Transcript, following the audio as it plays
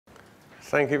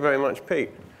Thank you very much,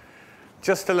 Pete.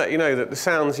 Just to let you know that the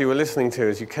sounds you were listening to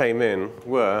as you came in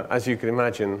were, as you can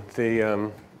imagine,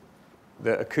 the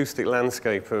acoustic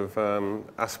landscape of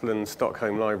Aspelin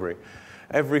Stockholm Library.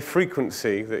 Every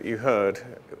frequency that you heard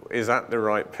is at the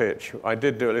right pitch. I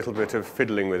did do a little bit of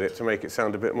fiddling with it to make it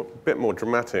sound a bit more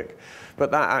dramatic,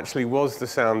 but that actually was the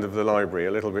sound of the library,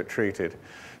 a little bit treated.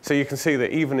 So you can see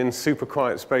that even in super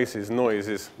quiet spaces, noise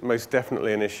is most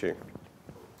definitely an issue.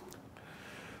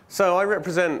 So I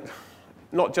represent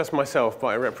not just myself, but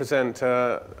I represent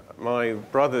my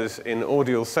brothers in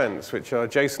audial sense, which are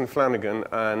Jason Flanagan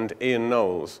and Ian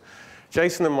Knowles.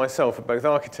 Jason and myself are both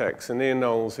architects, and Ian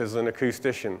Knowles is an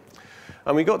acoustician.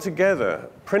 And we got together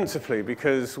principally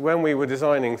because when we were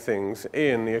designing things,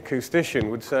 Ian, the acoustician,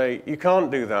 would say, "You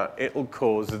can't do that, it'll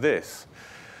cause this."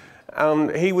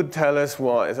 He would tell us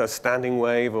what is a standing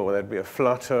wave, or there'd be a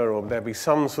flutter, or there'd be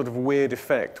some sort of weird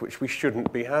effect which we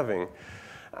shouldn't be having.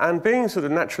 And being sort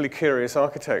of naturally curious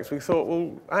architects, we thought,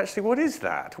 well, actually, what is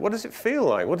that? What does it feel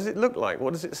like? What does it look like?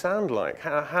 What does it sound like?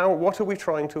 What are we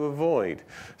trying to avoid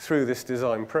through this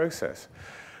design process?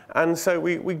 And so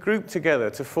we grouped together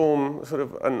to form sort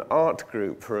of an art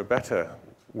group, for a better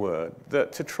word,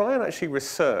 to try and actually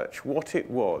research what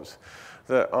it was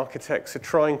that architects are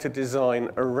trying to design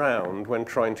around when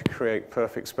trying to create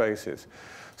perfect spaces.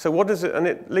 So what does it, and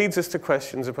it leads us to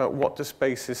questions about what do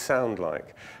spaces sound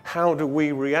like? How do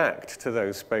we react to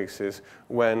those spaces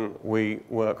when we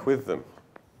work with them?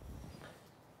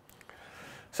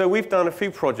 So we've done a few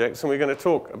projects, and we're going to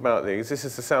talk about these. This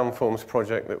is the Soundforms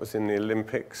project that was in the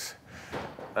Olympics.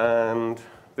 And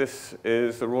this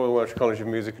is the Royal Welsh College of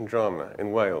Music and Drama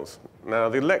in Wales. Now,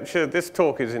 this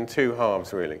talk is in two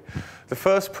halves, really. The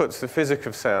first puts the physics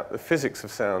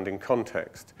of sound in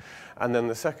context. And then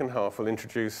the second half will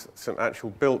introduce some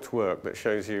actual built work that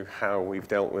shows you how we've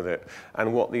dealt with it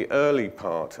and what the early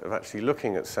part of actually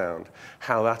looking at sound,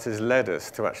 how that has led us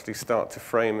to actually start to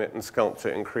frame it and sculpt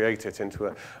it and create it into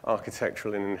an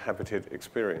architectural and inhabited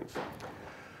experience.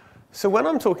 So when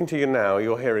I'm talking to you now,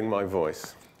 you're hearing my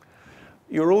voice.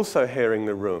 You're also hearing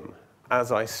the room.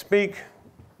 As I speak,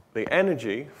 the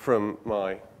energy from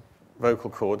my vocal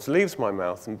cords leaves my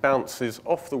mouth and bounces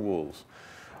off the walls.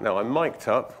 Now, I'm mic'd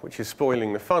up, which is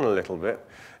spoiling the fun a little bit.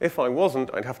 If I wasn't,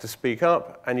 I'd have to speak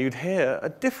up, and you'd hear a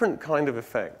different kind of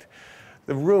effect.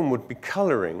 The room would be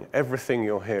coloring everything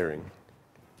you're hearing.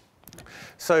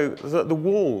 So the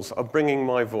walls are bringing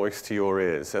my voice to your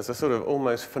ears. There's a sort of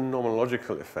almost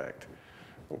phenomenological effect.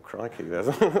 Oh, crikey, there's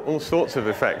all sorts of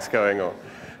effects going on.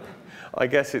 I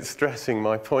guess it's stressing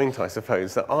my point, I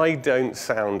suppose, that I don't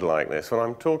sound like this. When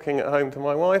I'm talking at home to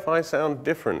my wife, I sound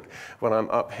different. When I'm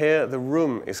up here, the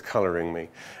room is coloring me.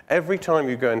 Every time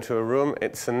you go into a room,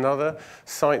 it's another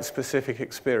site-specific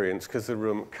experience because the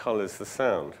room colors the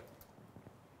sound.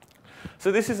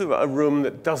 So this is a room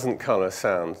that doesn't color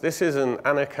sound. This is an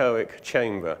anechoic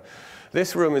chamber.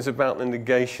 This room is about the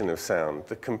negation of sound,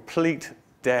 the complete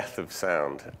death of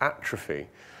sound, atrophy.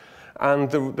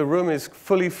 And the room is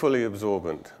fully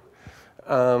absorbent.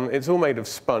 It's all made of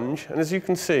sponge, and as you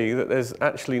can see, that there's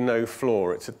actually no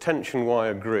floor. It's a tension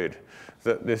wire grid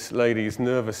that this lady is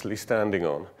nervously standing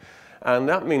on. And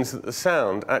that means that the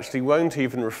sound actually won't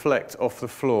even reflect off the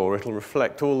floor. It'll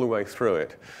reflect all the way through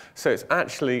it. So it's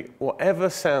actually, whatever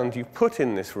sound you put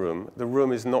in this room, the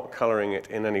room is not coloring it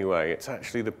in any way. It's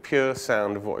actually the pure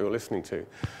sound of what you're listening to.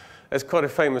 There's quite a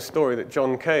famous story that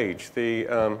John Cage,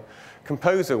 the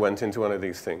composer, went into one of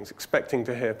these things, expecting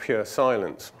to hear pure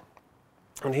silence.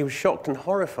 And he was shocked and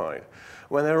horrified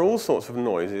when there are all sorts of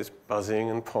noises, buzzing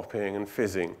and popping and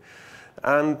fizzing.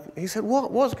 And he said,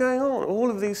 what's going on? All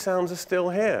of these sounds are still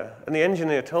here. And the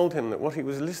engineer told him that what he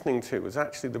was listening to was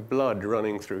actually the blood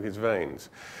running through his veins,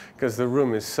 because the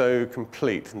room is so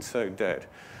complete and so dead.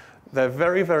 They're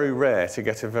very rare to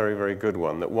get a very good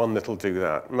one that'll do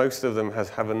that. Most of them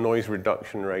have a noise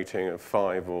reduction rating of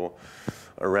 5 or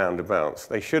around abouts.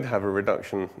 They should have a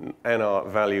reduction NR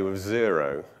value of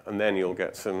 0, and then you'll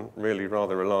get some really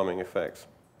rather alarming effects.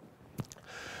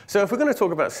 So if we're going to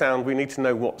talk about sound, we need to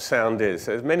know what sound is.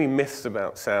 There's many myths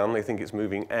about sound. They think it's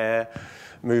moving air,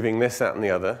 moving this, that, and the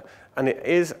other. And it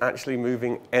is actually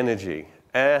moving energy.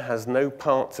 Air has no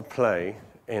part to play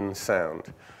in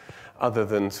sound, other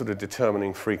than sort of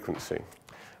determining frequency,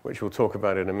 which we'll talk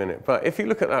about in a minute. But if you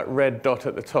look at that red dot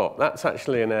at the top, that's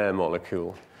actually an air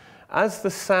molecule. As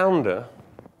the sounder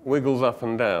wiggles up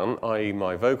and down, i.e.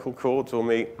 my vocal cords or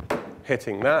me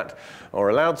hitting that, or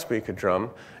a loudspeaker drum,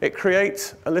 it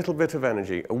creates a little bit of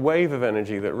energy, a wave of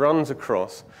energy that runs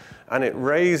across, and it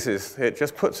raises, it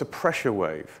just puts a pressure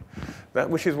wave,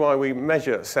 which is why we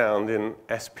measure sound in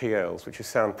SPLs, which is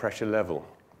sound pressure level.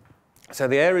 So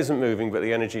the air isn't moving, but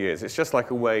the energy is. It's just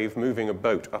like a wave moving a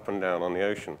boat up and down on the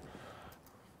ocean.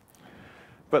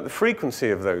 But the frequency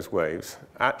of those waves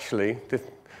actually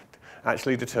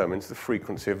determines the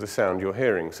frequency of the sound you're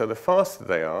hearing. So the faster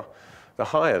they are, the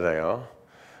higher they are,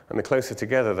 and the closer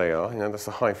together they are, that's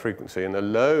a high frequency, and the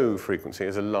low frequency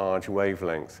is a large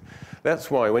wavelength.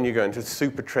 That's why when you go into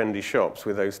super trendy shops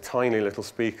with those tiny little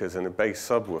speakers and a bass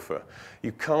subwoofer,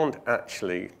 you can't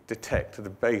actually detect the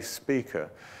bass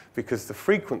speaker because the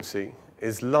frequency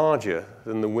is larger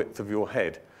than the width of your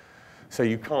head. So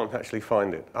you can't actually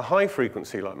find it. A high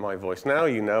frequency like my voice, now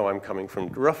you know I'm coming from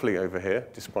roughly over here,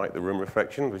 despite the room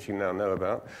reflection, which you now know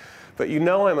about. But you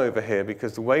know I'm over here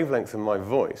because the wavelength of my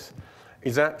voice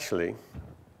is actually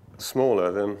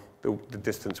smaller than the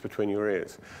distance between your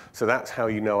ears. So that's how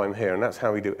you know I'm here, and that's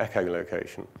how we do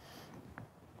echolocation.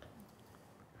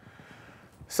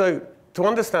 So to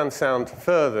understand sound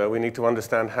further, we need to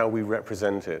understand how we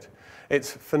represent it.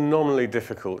 It's phenomenally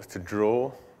difficult to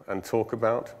draw and talk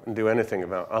about and do anything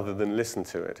about other than listen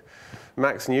to it.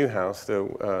 Max Neuhaus,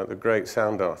 the great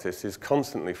sound artist, is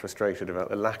constantly frustrated about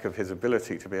the lack of his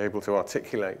ability to be able to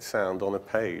articulate sound on a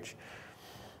page.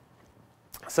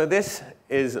 So this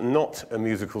is not a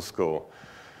musical score.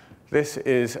 This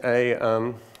is a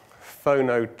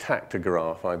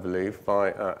phonotactograph, I believe,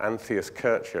 by Antheus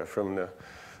Kircher from the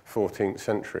 14th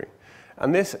century.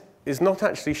 And this is not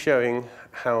actually showing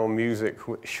how music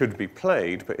should be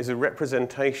played, but is a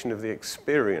representation of the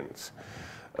experience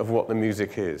of what the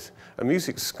music is. A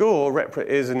music score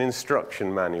is an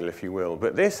instruction manual, if you will,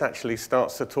 but this actually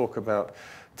starts to talk about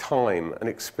time and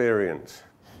experience,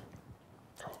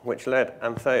 which led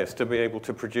Antheus to be able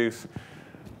to produce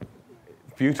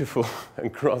beautiful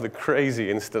and rather crazy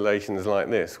installations like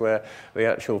this, where the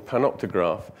actual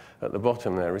panoptograph at the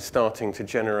bottom there is starting to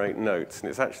generate notes, and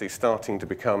it's actually starting to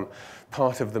become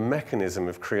part of the mechanism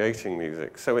of creating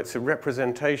music. So it's a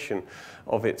representation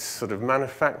of its sort of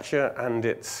manufacture and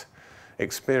its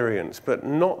experience, but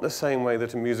not the same way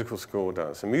that a musical score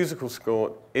does. A musical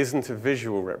score isn't a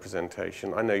visual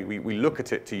representation. I know we look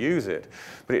at it to use it,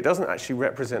 but it doesn't actually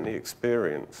represent the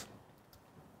experience.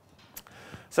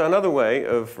 So another way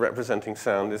of representing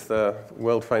sound is the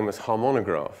world-famous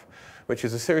harmonograph, which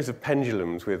is a series of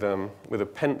pendulums with a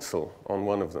pencil on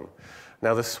one of them.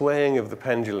 Now, the swaying of the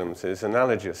pendulums is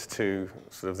analogous to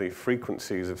sort of the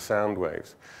frequencies of sound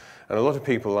waves. And a lot of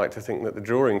people like to think that the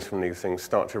drawings from these things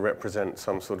start to represent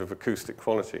some sort of acoustic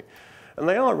quality. And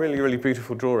they are really, really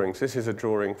beautiful drawings. This is a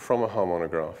drawing from a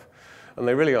harmonograph. And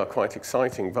they really are quite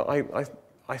exciting. But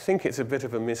I think it's a bit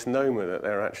of a misnomer that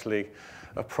they're actually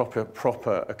a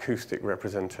proper acoustic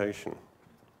representation.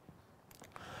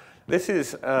 This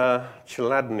is a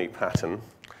Chladni pattern,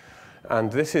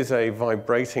 and this is a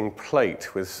vibrating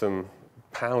plate with some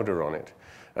powder on it.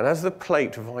 And as the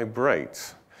plate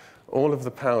vibrates, all of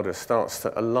the powder starts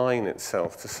to align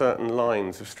itself to certain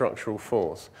lines of structural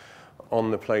force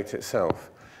on the plate itself.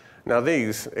 Now,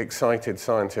 these excited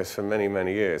scientists for many,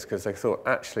 many years because they thought,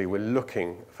 actually, we're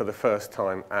looking for the first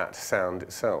time at sound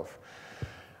itself.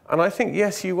 And I think,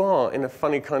 yes, you are, in a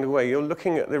funny kind of way. You're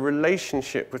looking at the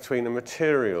relationship between a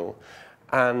material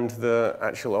and the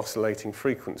actual oscillating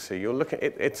frequency. You're looking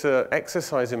at it's an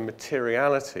exercise in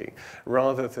materiality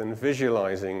rather than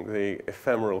visualizing the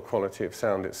ephemeral quality of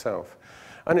sound itself.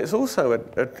 And it's also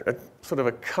a sort of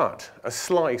a cut, a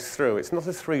slice through. It's not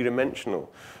a three-dimensional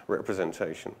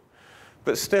representation.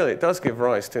 But still, it does give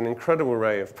rise to an incredible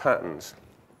array of patterns.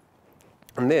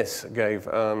 And this gave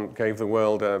the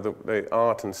world the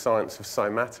art and science of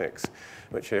cymatics,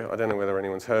 which I don't know whether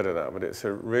anyone's heard of that, but it's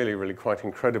a really, really quite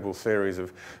incredible series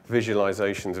of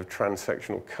visualizations of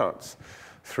transsectional cuts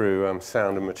through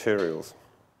sound and materials.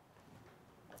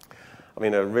 I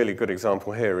mean, a really good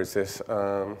example here is this.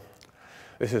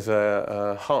 This is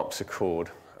a harpsichord,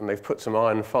 and they've put some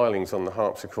iron filings on the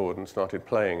harpsichord and started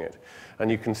playing it. And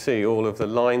you can see all of the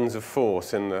lines of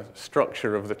force in the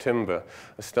structure of the timbre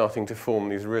are starting to form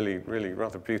these really, really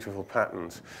rather beautiful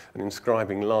patterns and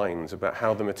inscribing lines about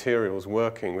how the material is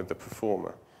working with the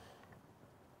performer.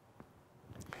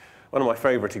 One of my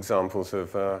favorite examples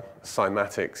of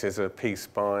cymatics is a piece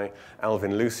by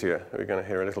Alvin Lucier, who we're going to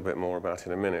hear a little bit more about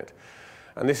in a minute.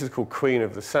 And this is called Queen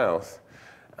of the South.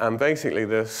 And basically,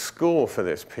 the score for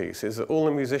this piece is that all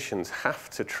the musicians have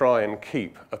to try and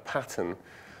keep a pattern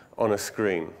on a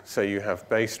screen. So you have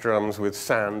bass drums with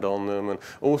sand on them and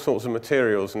all sorts of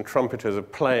materials, and trumpeters are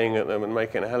playing at them and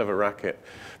making a hell of a racket.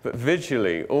 But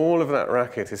visually, all of that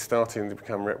racket is starting to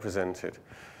become represented.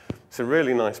 It's a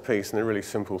really nice piece and a really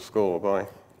simple score by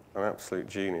an absolute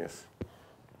genius.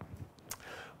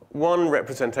 One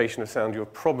representation of sound you're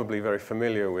probably very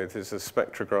familiar with is the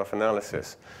spectrograph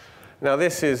analysis. Now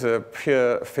this is a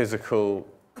pure physical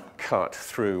cut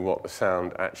through what the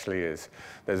sound actually is.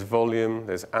 There's volume,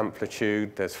 there's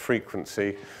amplitude, there's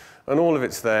frequency, and all of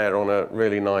it's there on a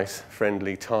really nice,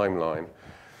 friendly timeline.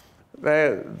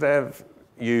 They're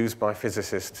used by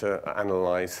physicists to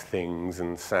analyze things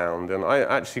and sound, and I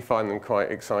actually find them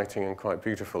quite exciting and quite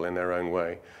beautiful in their own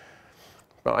way.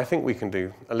 But I think we can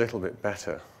do a little bit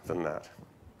better than that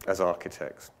as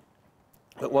architects.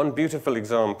 But one beautiful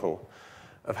example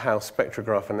of how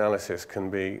spectrograph analysis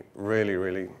can be really,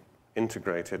 really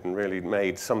integrated and really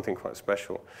made something quite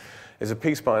special is a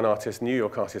piece by an artist, New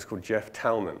York artist called Jeff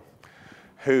Talman,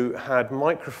 who had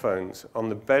microphones on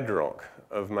the bedrock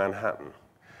of Manhattan.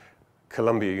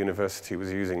 Columbia University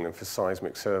was using them for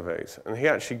seismic surveys, and he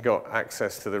actually got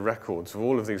access to the records of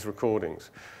all of these recordings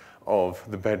of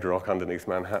the bedrock underneath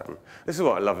Manhattan. This is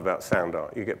what I love about sound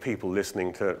art. You get people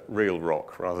listening to real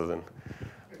rock rather than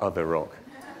other rock.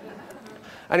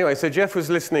 Anyway, so Jeff was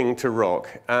listening to rock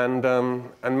and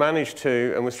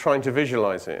was trying to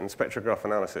visualize it in spectrograph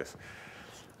analysis.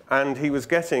 And he was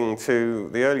getting to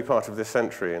the early part of this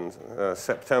century in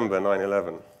September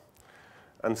 9/11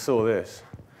 and saw this,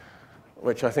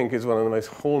 which I think is one of the most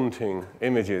haunting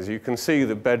images. You can see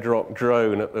the bedrock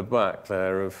drone at the back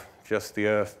there of just the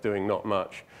Earth doing not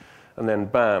much. And then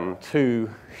bam, two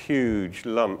huge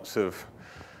lumps of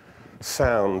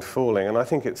sound falling. And I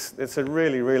think it's a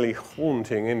really, really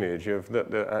haunting image of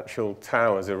that the actual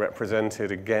towers are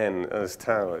represented again as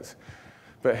towers.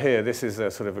 But here, this is a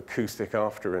sort of acoustic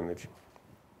after image.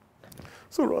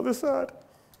 It's all rather sad.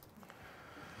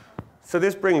 So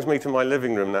this brings me to my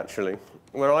living room, naturally,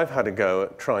 where I've had a go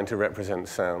at trying to represent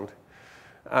sound.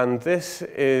 And this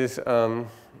is,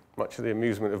 much to the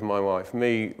amusement of my wife,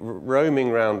 me roaming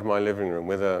around my living room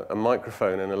with a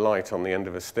microphone and a light on the end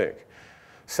of a stick.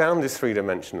 Sound is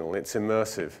three-dimensional, it's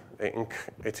immersive,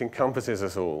 it encompasses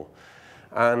us all.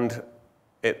 And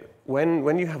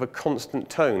when you have a constant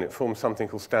tone, it forms something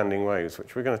called standing waves,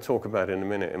 which we're going to talk about in a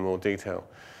minute in more detail.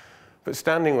 But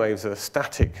standing waves are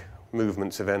static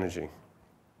movements of energy.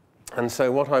 And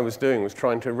so what I was doing was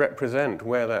trying to represent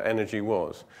where that energy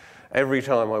was. Every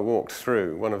time I walked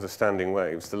through one of the standing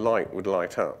waves, the light would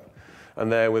light up,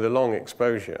 and there, with a long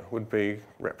exposure, would be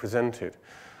represented.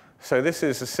 So this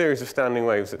is a series of standing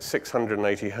waves at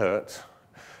 680 hertz.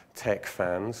 Tech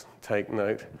fans, take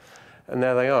note. And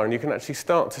there they are, and you can actually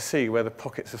start to see where the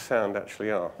pockets of sound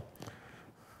actually are.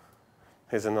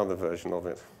 Here's another version of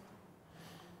it.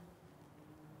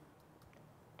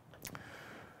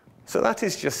 So that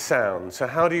is just sound. So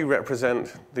how do you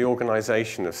represent the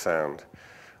organization of sound,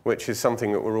 which is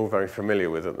something that we're all very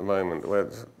familiar with at the moment?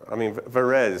 I mean,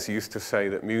 Varese used to say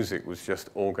that music was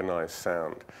just organized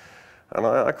sound. And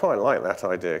I quite like that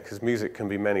idea, because music can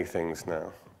be many things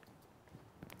now.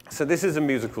 So this is a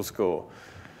musical score.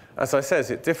 As I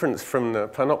said, it differs from the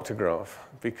panoptograph,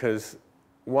 because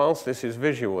whilst this is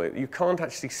visual, you can't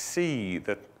actually see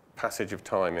the passage of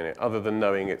time in it, other than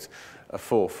knowing it's a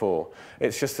 4/4.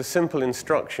 It's just a simple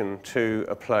instruction to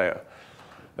a player.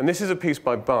 And this is a piece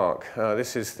by Bach.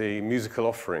 This is the musical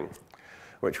offering,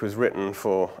 which was written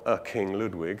for King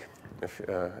Ludwig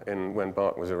when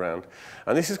Bach was around.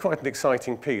 And this is quite an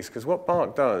exciting piece, because what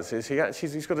Bach does is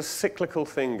he's got a cyclical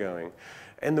thing going.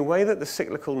 In the way that the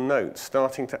cyclical notes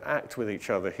starting to act with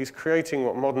each other, he's creating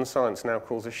what modern science now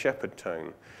calls a shepherd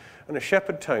tone. And a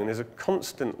shepherd tone is a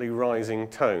constantly rising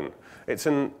tone. It's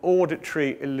an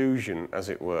auditory illusion, as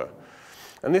it were.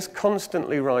 And this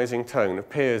constantly rising tone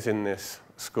appears in this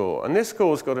score. And this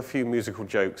score's got a few musical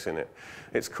jokes in it.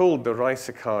 It's called the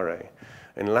Reisecare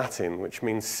in Latin, which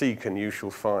means seek and you shall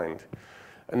find.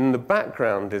 And in the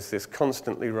background is this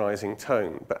constantly rising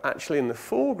tone. But actually in the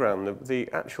foreground, the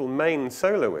actual main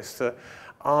soloists are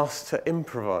asked to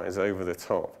improvise over the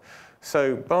top.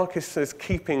 So Bach is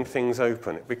keeping things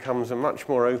open. It becomes a much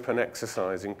more open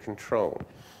exercise in control.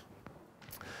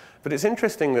 But it's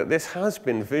interesting that this has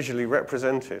been visually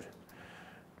represented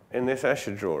in this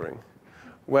Escher drawing,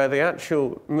 where the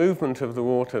actual movement of the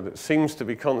water that seems to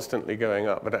be constantly going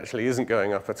up, but actually isn't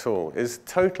going up at all, is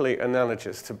totally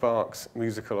analogous to Bach's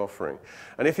musical offering.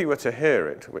 And if you were to hear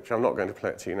it, which I'm not going to play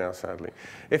it to you now, sadly,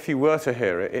 if you were to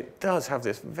hear it, it does have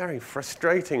this very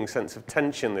frustrating sense of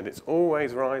tension that it's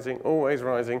always rising,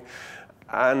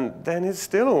 and then it's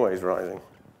still always rising.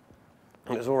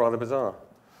 And it's all rather bizarre.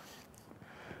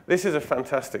 This is a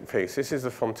fantastic piece. This is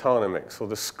the Fontana Mix, or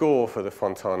the score for the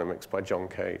Fontana Mix by John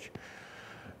Cage.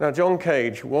 Now, John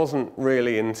Cage wasn't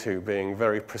really into being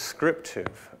very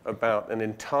prescriptive about an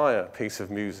entire piece of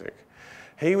music.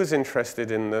 He was interested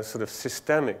in the sort of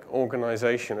systemic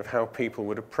organization of how people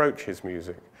would approach his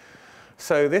music.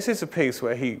 So this is a piece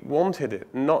where he wanted it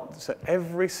not, so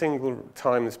every single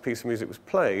time this piece of music was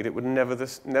played, it would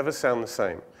never sound the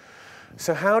same.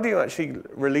 So how do you actually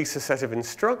release a set of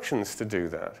instructions to do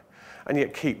that and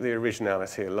yet keep the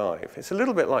originality alive? It's a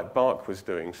little bit like Bach was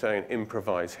doing, saying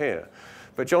improvise here.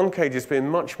 But John Cage has been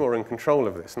much more in control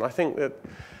of this. And I think that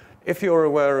if you're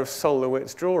aware of Sol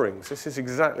LeWitt's drawings, this is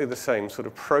exactly the same sort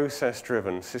of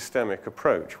process-driven, systemic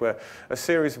approach, where a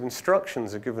series of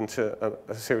instructions are given to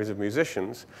a series of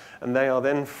musicians, and they are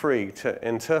then free to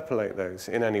interpolate those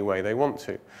in any way they want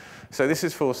to. So this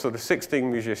is for sort of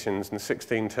 16 musicians and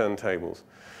 16 turntables.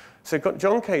 So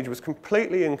John Cage was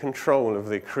completely in control of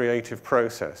the creative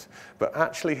process, but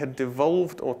actually had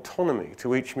devolved autonomy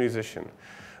to each musician,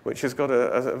 which has got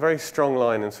a very strong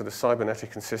line in sort of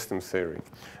cybernetic and systems theory,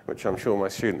 which I'm sure my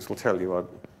students will tell you I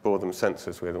bore them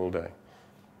senses with all day.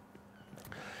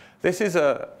 This is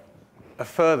a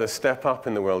further step up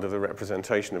in the world of the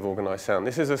representation of organized sound.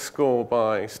 This is a score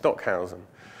by Stockhausen.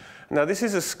 Now, this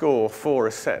is a score for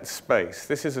a set space.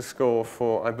 This is a score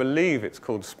for, I believe it's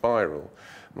called Spiral.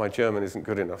 My German isn't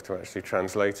good enough to actually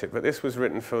translate it, but this was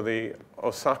written for the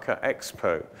Osaka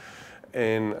Expo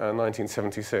in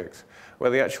 1976, where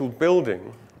the actual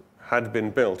building had been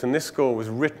built, and this score was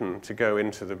written to go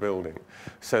into the building.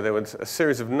 So there was a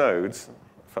series of nodes.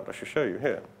 In fact, I should show you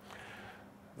here.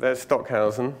 There's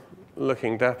Stockhausen,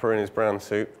 looking dapper in his brown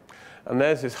suit, and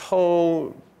there's this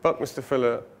whole Buckminster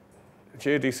Fuller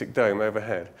geodesic dome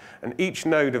overhead, and each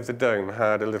node of the dome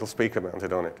had a little speaker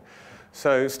mounted on it.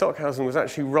 So Stockhausen was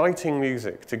actually writing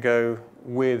music to go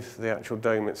with the actual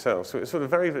dome itself. So it's sort of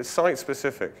very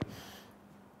site-specific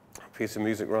piece of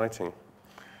music writing.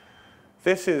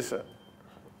 This is,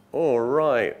 all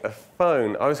right, a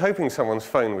phone. I was hoping someone's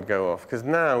phone would go off, because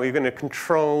now we're in a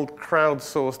controlled,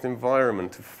 crowdsourced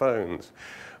environment of phones.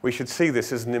 We should see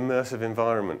this as an immersive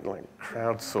environment, like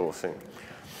crowdsourcing.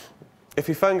 If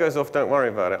your phone goes off, don't worry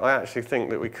about it. I actually think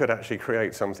that we could actually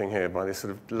create something here by this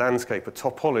sort of landscape, a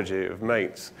topology of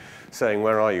mates saying,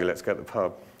 where are you? Let's go to the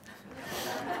pub.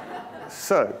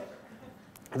 So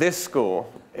this score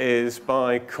is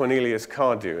by Cornelius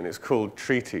Cardew, and it's called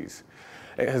Treatise.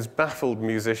 It has baffled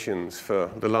musicians for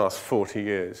the last 40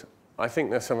 years. I think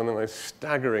they're some of the most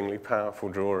staggeringly powerful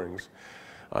drawings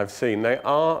I've seen. They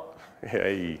are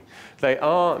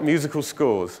musical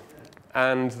scores.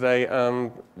 And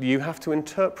you have to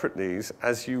interpret these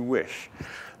as you wish.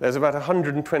 There's about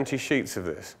 120 sheets of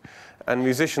this. And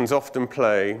musicians often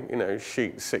play,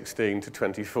 sheets 16 to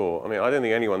 24. I mean, I don't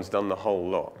think anyone's done the whole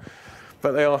lot.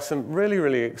 But they are some really,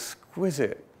 really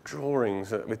exquisite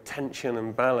drawings with tension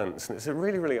and balance. And it's a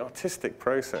really, really artistic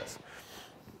process.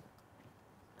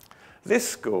 This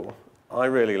score, I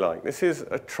really like. This is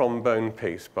a trombone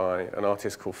piece by an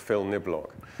artist called Phil Niblock.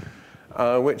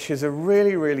 Which is a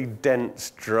really, really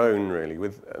dense drone,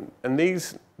 really. And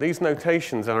these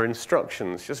notations are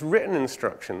instructions, just written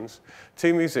instructions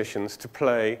to musicians to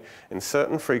play in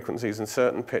certain frequencies and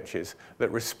certain pitches that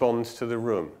respond to the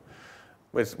room.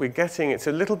 It's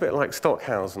a little bit like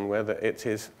Stockhausen, where it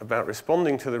is about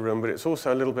responding to the room, but it's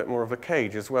also a little bit more of a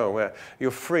cage as well, where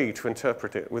you're free to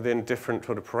interpret it within different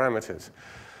sort of parameters.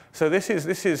 So this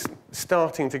is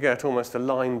starting to get almost a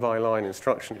line-by-line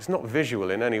instruction. It's not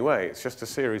visual in any way. It's just a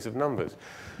series of numbers.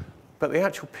 But the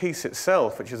actual piece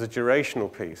itself, which is a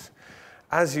durational piece,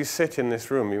 as you sit in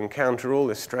this room, you encounter all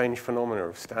this strange phenomena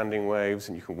of standing waves,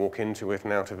 and you can walk into it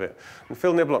and out of it. And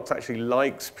Phil Niblock actually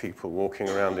likes people walking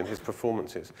around in his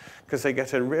performances, because they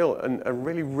get a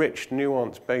really rich,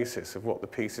 nuanced basis of what the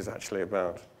piece is actually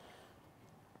about.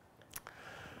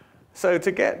 So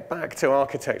to get back to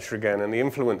architecture again and the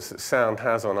influence that sound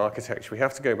has on architecture, we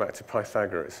have to go back to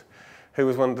Pythagoras, who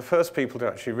was one of the first people to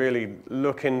actually really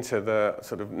look into the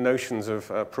sort of notions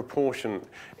of proportion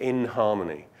in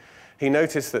harmony. He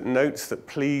noticed that notes that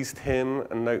pleased him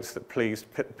and notes that pleased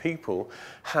people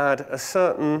had a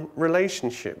certain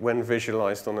relationship when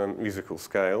visualized on a musical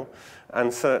scale,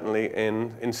 and certainly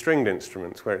in stringed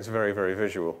instruments where it's very, very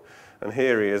visual. And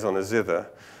here he is on a zither,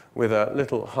 with a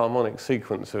little harmonic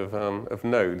sequence of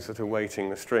nodes that are weighting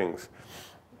the strings.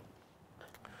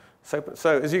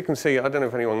 So as you can see, I don't know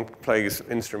if anyone plays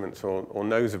instruments or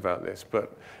knows about this,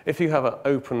 but if you have an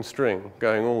open string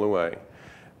going all the way,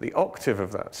 the octave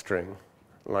of that string,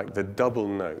 like the double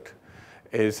note,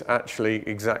 is actually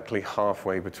exactly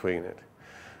halfway between it.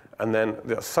 And then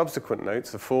the subsequent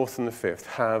notes, the fourth and the fifth,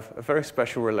 have a very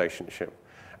special relationship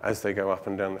as they go up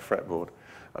and down the fretboard.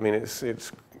 I mean,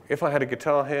 if I had a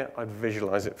guitar here, I'd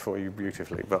visualize it for you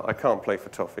beautifully, but I can't play for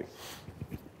toffee.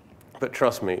 But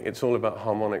trust me, it's all about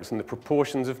harmonics and the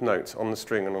proportions of notes on the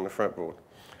string and on the fretboard,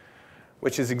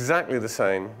 which is exactly the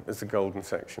same as the golden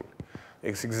section.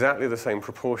 It's exactly the same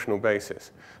proportional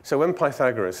basis. So when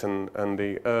Pythagoras and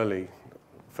the early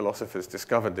philosophers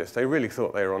discovered this, they really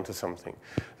thought they were onto something.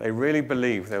 They really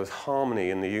believed there was harmony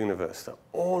in the universe, that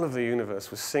all of the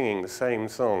universe was singing the same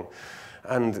song.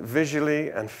 And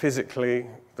visually and physically,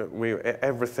 that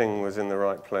everything was in the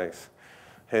right place.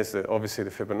 Here's obviously the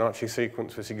Fibonacci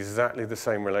sequence was exactly the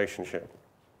same relationship.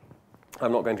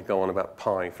 I'm not going to go on about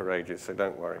pi for ages, so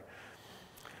don't worry.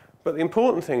 But the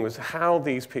important thing was how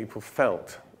these people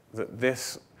felt that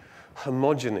this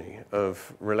homogeny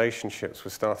of relationships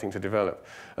was starting to develop.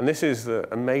 And this is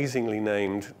the amazingly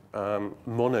named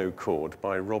monochord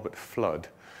by Robert Flood.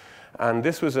 And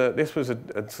this was a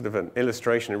sort of an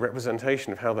illustration, a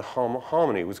representation of how the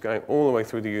harmony was going all the way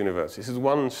through the universe. This is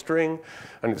one string,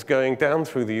 and it's going down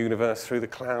through the universe, through the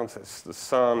clouds. It's the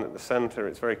sun at the center.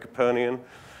 It's very Copernican.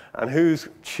 And who's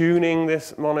tuning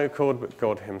this monochord but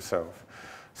God himself?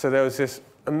 So there was this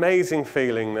amazing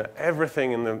feeling that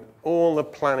everything all the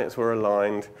planets were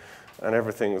aligned and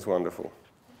everything was wonderful.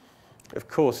 Of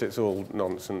course, it's all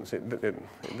nonsense.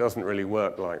 It doesn't really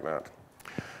work like that.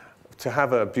 To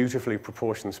have a beautifully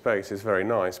proportioned space is very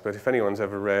nice, but if anyone's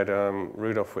ever read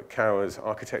Rudolf Wittkower's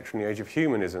Architecture in the Age of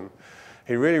Humanism,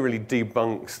 he really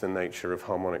debunks the nature of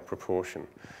harmonic proportion.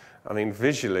 I mean,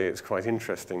 visually it's quite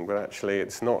interesting, but actually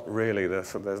it's not really,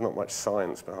 there's not much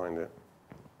science behind it.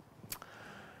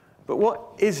 But what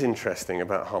is interesting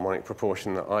about harmonic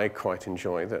proportion that I quite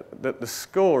enjoy, that the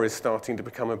score is starting to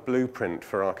become a blueprint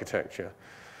for architecture.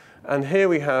 And here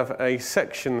we have a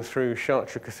section through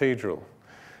Chartres Cathedral.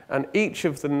 And each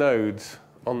of the nodes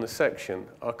on the section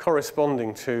are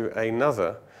corresponding to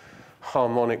another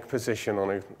harmonic position on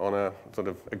a sort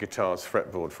of a guitar's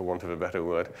fretboard, for want of a better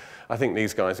word. I think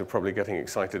these guys were probably getting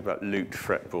excited about lute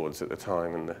fretboards at the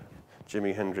time and the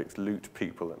Jimi Hendrix lute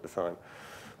people at the time.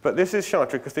 But this is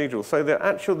Chartres Cathedral, so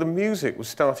the music was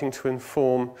starting to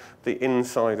inform the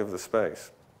inside of the space.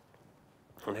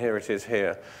 And here it is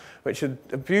here, which is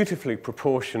a beautifully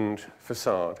proportioned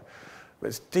facade, but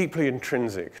it's deeply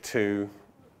intrinsic to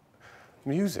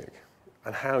music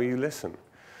and how you listen.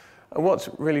 And what's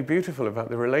really beautiful about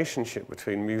the relationship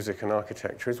between music and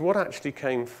architecture is what actually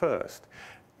came first.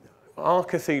 Are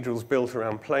cathedrals built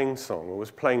around plainsong, or was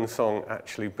plainsong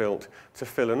actually built to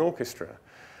fill an orchestra?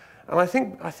 And I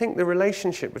think the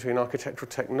relationship between architectural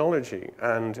technology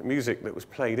and music that was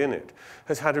played in it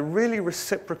has had a really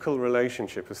reciprocal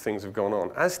relationship as things have gone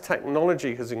on. As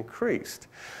technology has increased,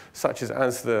 such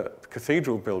as the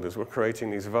cathedral builders were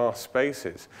creating these vast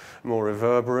spaces, more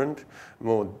reverberant,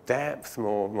 more depth,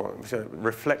 more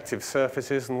reflective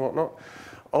surfaces and whatnot,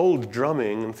 old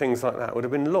drumming and things like that would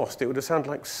have been lost. It would have sounded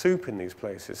like soup in these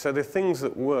places. So the things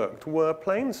that worked were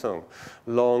plainsong,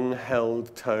 long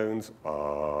held tones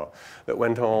that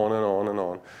went on and on and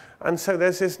on. And so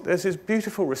there's this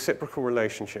beautiful reciprocal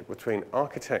relationship between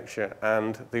architecture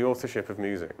and the authorship of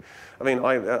music. I mean,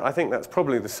 I think that's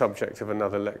probably the subject of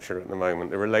another lecture at the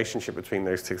moment, the relationship between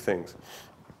those two things.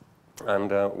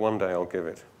 And one day I'll give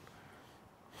it.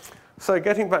 So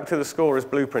getting back to the score as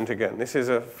blueprint again, this is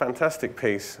a fantastic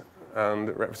piece, and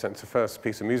it represents the first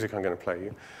piece of music I'm going to play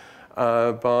you,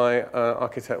 by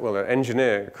an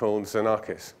engineer called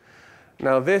Xenakis.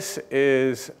 Now this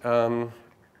is a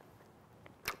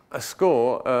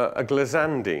score, a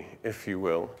glissandi, if you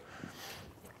will.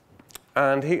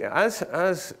 And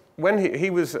when he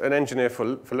was an engineer for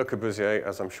Le Corbusier,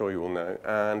 as I'm sure you all know,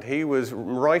 and he was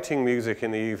writing music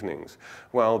in the evenings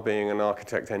while being an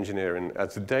architect engineer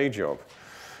as a day job.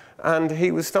 And he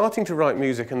was starting to write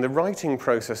music, and the writing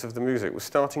process of the music was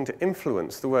starting to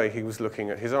influence the way he was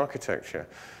looking at his architecture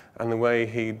and the way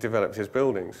he developed his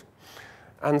buildings.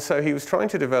 And so he was trying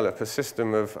to develop a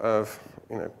system of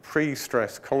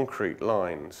pre-stressed concrete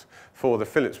lines for the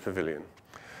Phillips Pavilion.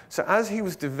 So as he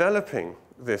was developing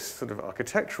this sort of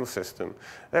architectural system,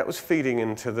 that was feeding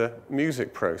into the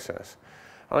music process.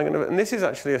 And this is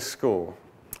actually a score,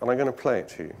 and I'm going to play it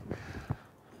to you.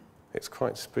 It's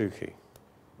quite spooky.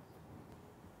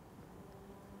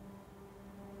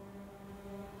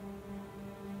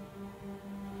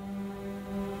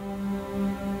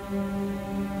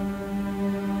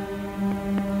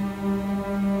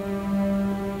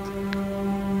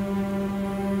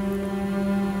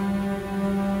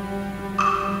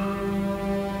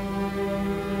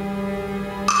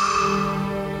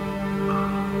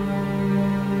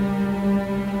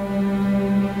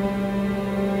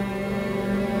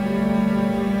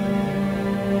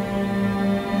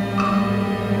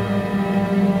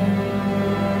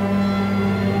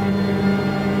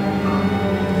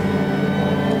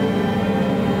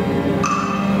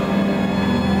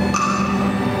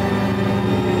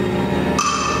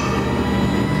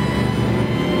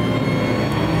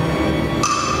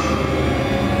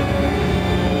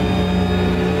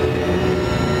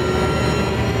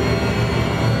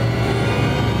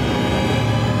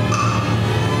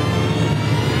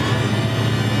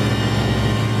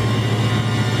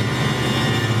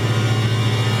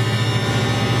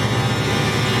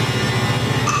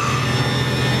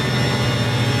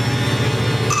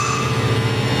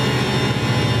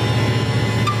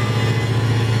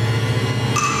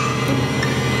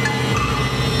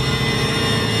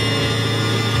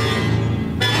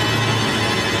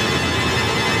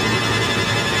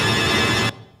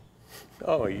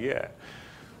 Oh, yeah.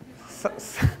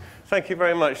 Thank you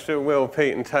very much to Will,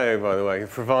 Pete, and Teo, by the way, who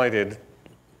provided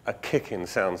a kicking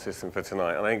sound system for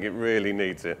tonight, and I think it really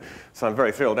needs it. So I'm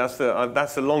very thrilled. That's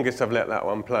the longest I've let that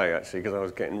one play, actually, because I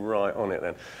was getting right on it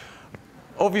then.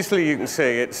 Obviously, you can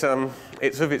see it's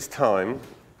of its time.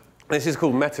 This is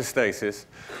called Metastasis,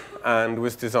 and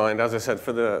was designed, as I said,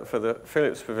 for the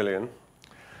Philips Pavilion.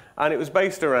 And it was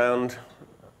based around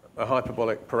a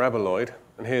hyperbolic paraboloid,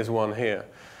 and here's one here.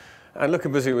 And Le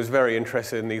Corbusier was very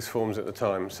interested in these forms at the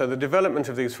time. So the development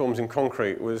of these forms in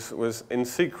concrete was in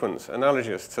sequence,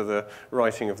 analogous to the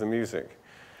writing of the music.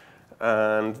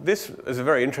 And this is a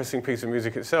very interesting piece of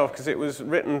music itself, because it was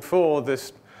written for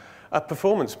a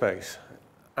performance space.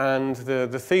 And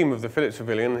the theme of the Philips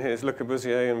Pavilion, here's Le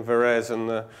Corbusier and Varese and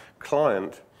the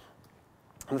client.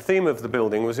 And the theme of the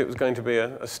building was it was going to be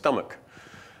a stomach.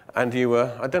 And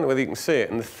I don't know whether you can see it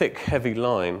in the thick, heavy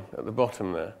line at the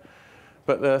bottom there.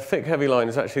 But the thick, heavy line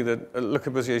is actually Le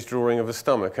Corbusier's drawing of a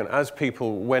stomach. And as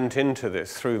people went into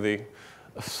this through the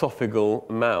esophageal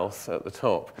mouth at the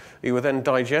top, you were then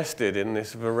digested in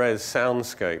this Varese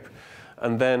soundscape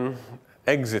and then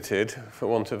exited, for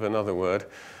want of another word,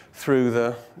 through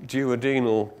the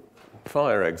duodenal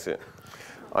fire exit.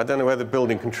 I don't know whether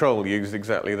building control used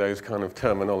exactly those kind of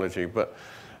terminology, but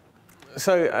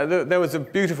so there was a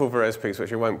beautiful Varese piece,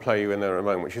 which I won't play you in there in a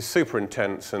moment, which is super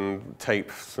intense and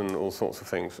tapes and all sorts of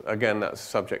things. Again, that's a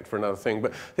subject for another thing.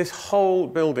 But this whole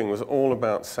building was all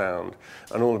about sound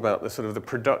and all about the sort of the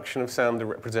production of sound, the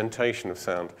representation of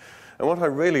sound. And what I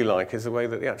really like is the way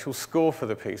that the actual score for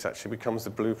the piece actually becomes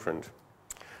the blueprint,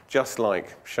 just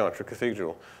like Chartres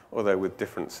Cathedral, although with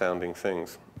different sounding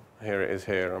things. Here it is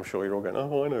here. I'm sure you're all going,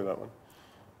 oh, I know that one.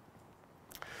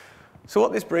 So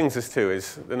what this brings us to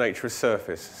is the nature of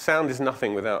surface. Sound is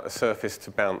nothing without a surface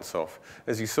to bounce off.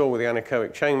 As you saw with the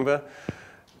anechoic chamber,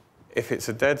 if it's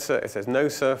a dead surface, if there's no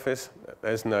surface,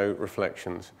 there's no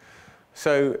reflections.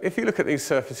 So if you look at these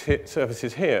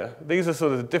surfaces here, these are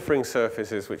sort of the differing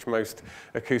surfaces which most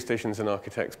acousticians and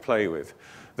architects play with.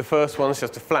 The first one's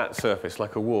just a flat surface,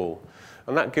 like a wall.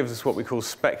 And that gives us what we call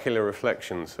specular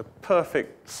reflections, a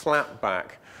perfect slap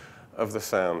back of the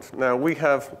sound. Now, we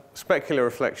have specular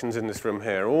reflections in this room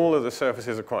here. All of the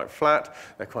surfaces are quite flat,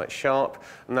 they're quite sharp,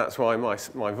 and that's why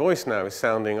my voice now is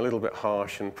sounding a little bit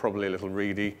harsh and probably a little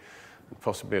reedy, and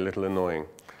possibly a little annoying.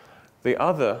 The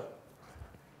other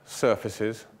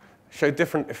surfaces show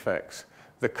different effects.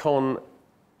 The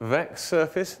convex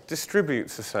surface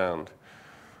distributes the sound.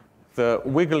 The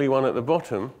wiggly one at the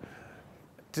bottom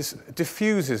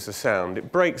diffuses the sound, it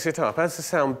breaks it up. As the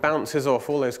sound bounces off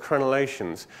all those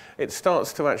crenellations, it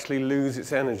starts to actually lose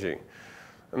its energy.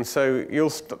 And so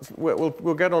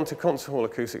we'll get on to concert hall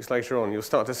acoustics later on. You'll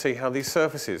start to see how these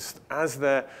surfaces, as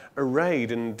they're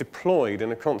arrayed and deployed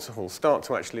in a concert hall, start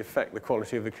to actually affect the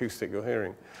quality of the acoustic you're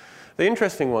hearing. The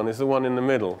interesting one is the one in the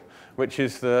middle, which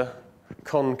is the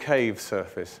concave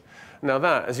surface. Now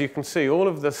that, as you can see, all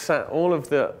of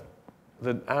the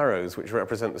arrows which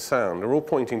represent the sound are all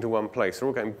pointing to one place. They're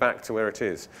all going back to where it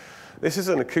is. This is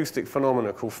an acoustic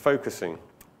phenomenon called focusing.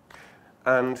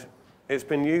 And it's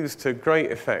been used to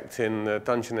great effect in the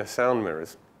Dungeness sound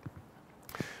mirrors,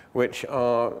 which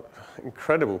are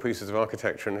incredible pieces of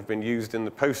architecture and have been used in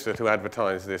the poster to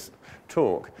advertise this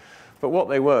talk. But what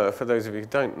they were, for those of you who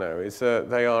don't know, is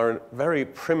they are a very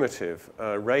primitive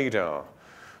radar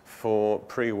for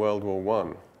pre-World War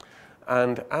I.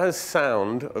 And as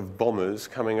sound of bombers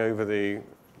coming over the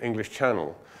English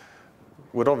Channel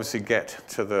would obviously get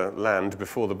to the land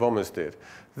before the bombers did,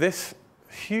 this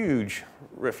huge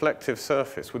reflective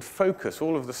surface would focus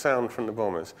all of the sound from the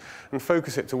bombers and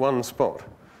focus it to one spot,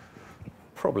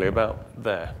 probably about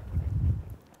there.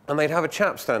 And they'd have a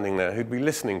chap standing there who'd be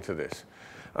listening to this.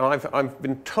 And I've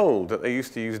been told that they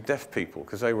used to use deaf people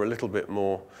because they were a little bit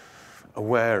more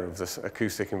aware of this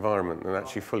acoustic environment than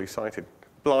actually fully sighted.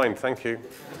 Blind, thank you.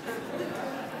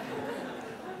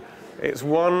 It's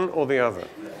one or the other.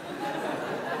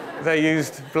 They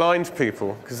used blind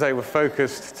people because they were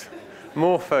focused,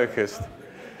 more focused.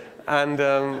 And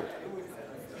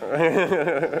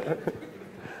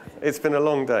it's been a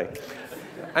long day.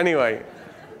 Anyway,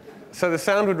 so the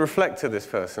sound would reflect to this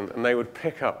person, and they would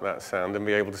pick up that sound and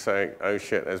be able to say, oh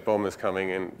shit, there's bombers coming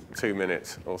in 2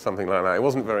 minutes, or something like that. It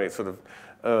wasn't very sort of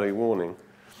early warning.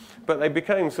 But they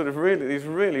became sort of these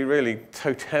really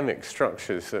totemic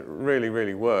structures that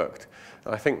really worked.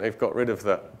 And I think they've got rid of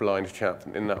that blind chap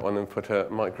in that one and put a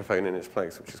microphone in its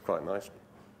place, which is quite nice.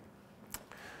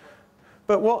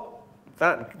 But what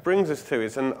that brings us to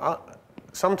is, and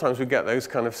sometimes we get those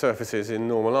kind of surfaces in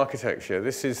normal architecture.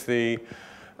 This is the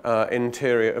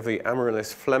interior of the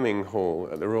Amaryllis Fleming Hall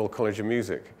at the Royal College of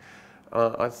Music.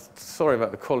 I'm sorry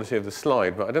about the quality of the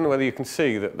slide, but I don't know whether you can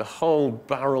see that the whole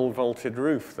barrel-vaulted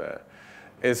roof there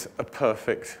is a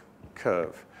perfect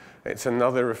curve. It's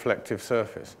another reflective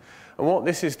surface. And what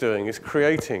this is doing is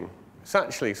creating, it's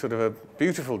actually sort of a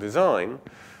beautiful design,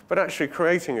 but actually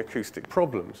creating acoustic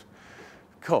problems,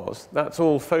 because that's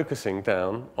all focusing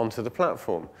down onto the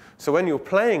platform. So when you're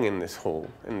playing in this hall,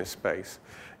 in this space,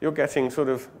 you're getting sort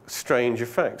of strange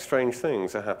effects, strange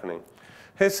things are happening.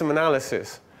 Here's some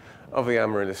analysis of the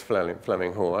Amaryllis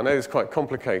Fleming Hall. I know it's quite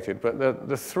complicated, but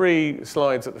the three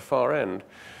slides at the far end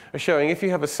are showing if you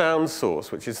have a sound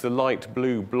source, which is the light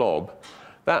blue blob,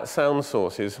 that sound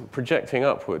source is projecting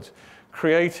upwards,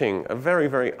 creating a very,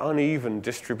 very uneven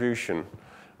distribution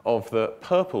of the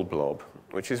purple blob,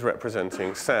 which is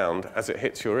representing sound as it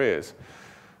hits your ears.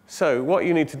 So what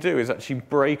you need to do is actually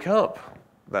break up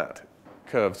that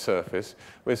curved surface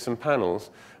with some panels.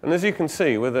 And as you can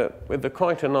see, with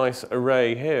quite a nice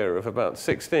array here of about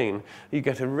 16, you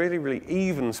get a really, really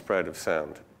even spread of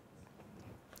sound.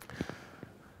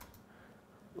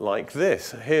 Like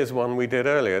this. Here's one we did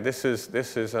earlier. This is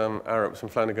Arups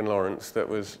and Flanagan Lawrence that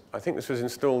was, I think this was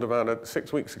installed about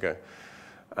 6 weeks ago.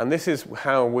 And this is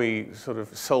how we sort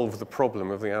of solve the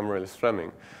problem of the Amaryllis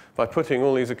Fleming, by putting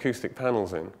all these acoustic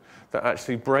panels in that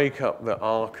actually break up the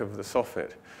arc of the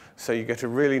soffit. So you get a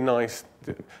really nice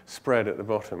spread at the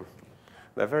bottom.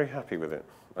 They're very happy with it,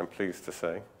 I'm pleased to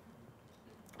say.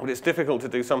 But it's difficult to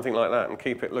do something like that and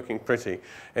keep it looking pretty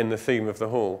in the theme of the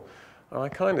hall. And I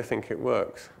kind of think it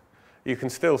works. You can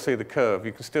still see the curve,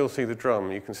 you can still see the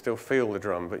drum, you can still feel the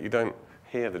drum, but you don't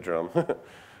hear the drum,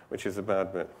 which is the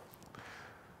bad bit.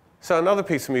 So another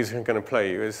piece of music I'm going to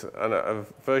play you is a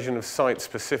version of site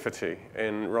specificity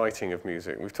in writing of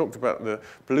music. We've talked about the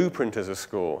blueprint as a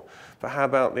score, but how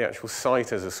about the actual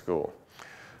site as a score?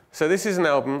 So this is an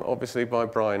album, obviously, by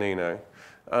Brian Eno,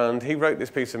 and he wrote this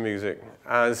piece of music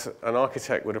as an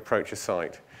architect would approach a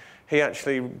site. He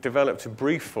actually developed a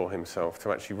brief for himself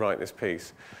to actually write this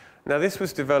piece. Now, this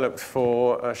was developed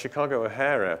for Chicago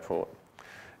O'Hare Airport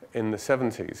in the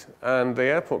 70s, and the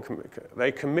airport, they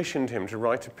commissioned him to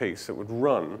write a piece that would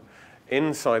run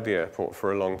inside the airport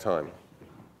for a long time.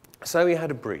 So he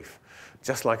had a brief,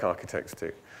 just like architects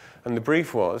do. And the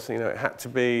brief was, you know, it had to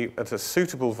be at a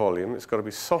suitable volume. It's got to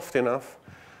be soft enough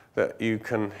that you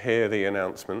can hear the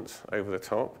announcements over the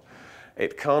top.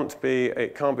 It can't be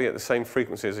at the same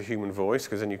frequency as a human voice,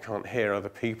 because then you can't hear other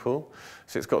people.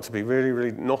 So it's got to be really,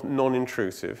 really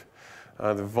non-intrusive.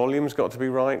 The volume's got to be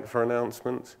right for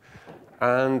announcements,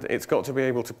 and it's got to be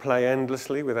able to play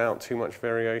endlessly without too much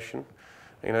variation.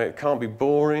 You know, it can't be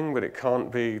boring, but it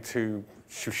can't be too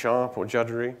sharp or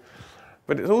juddery.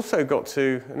 But it's also got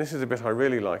to, and this is a bit I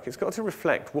really like, it's got to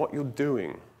reflect what you're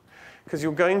doing. Because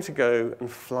you're going to go and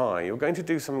fly, you're going to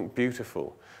do something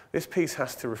beautiful. This piece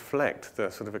has to reflect the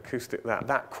sort of acoustic,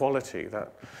 that quality,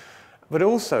 but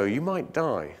also you might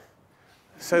die.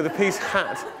 So the piece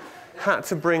had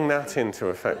to bring that into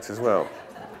effect as well.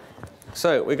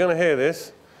 So we're going to hear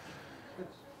this.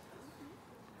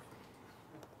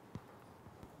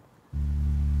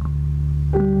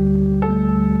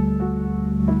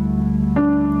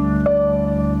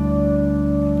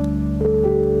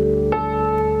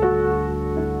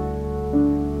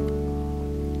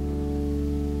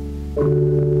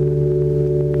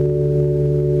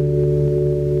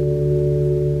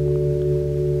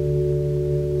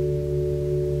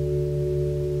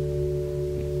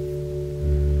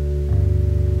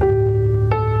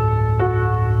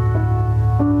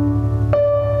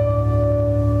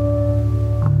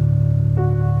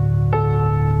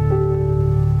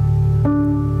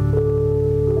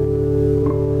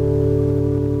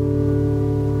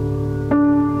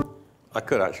 I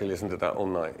could actually listen to that all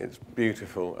night. It's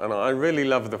beautiful. And I really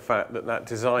love the fact that that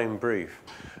design brief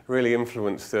really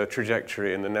influenced the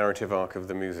trajectory and the narrative arc of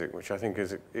the music, which I think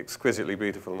is exquisitely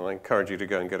beautiful, and I encourage you to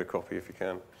go and get a copy if you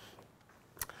can.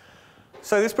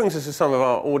 So this brings us to some of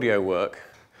our audio work.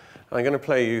 I'm going to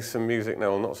play you some music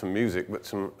now, well, not some music, but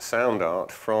some sound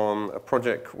art from a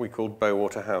project we called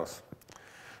Bowater House.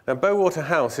 Now, Bowater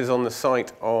House is on the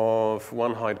site of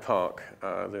One Hyde Park,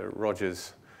 the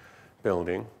Rogers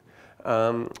building.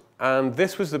 And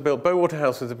this was the Bowater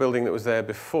House was the building that was there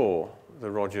before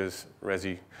the Rogers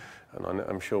Resi, and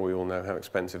I'm sure we all know how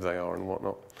expensive they are and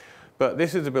whatnot. But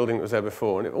this is the building that was there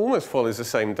before, and it almost follows the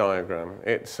same diagram.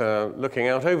 It's looking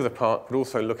out over the park, but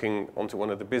also looking onto one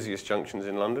of the busiest junctions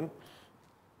in London.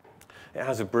 It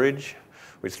has a bridge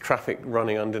with traffic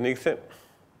running underneath it,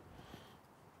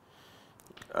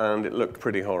 and it looked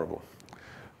pretty horrible.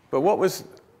 But what was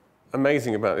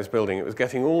amazing about this building. It was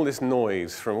getting all this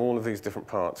noise from all of these different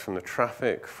parts, from the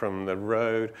traffic, from the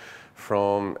road,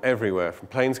 from everywhere, from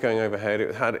planes going overhead.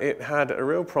 It had a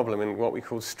real problem in what we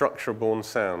call structure-borne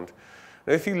sound.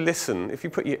 Now, if you listen, if you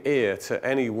put your ear to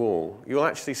any wall, you'll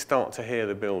actually start to hear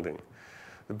the building.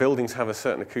 The buildings have a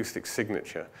certain acoustic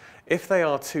signature. If they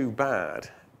are too bad,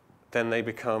 then they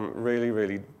become really,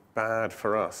 really bad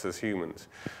for us as humans.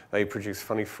 They produce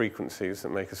funny frequencies that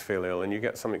make us feel ill, and you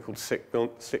get something called sick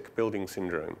building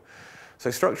syndrome.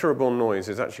 So structure-borne noise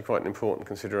is actually quite an important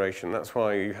consideration. That's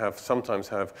why you sometimes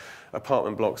have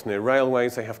apartment blocks near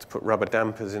railways. They have to put rubber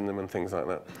dampers in them and things like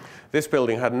that. This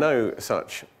building had no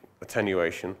such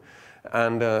attenuation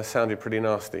and sounded pretty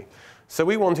nasty. So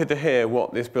we wanted to hear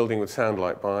what this building would sound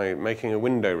like by making a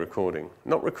window recording.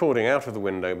 Not recording out of the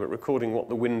window, but recording what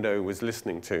the window was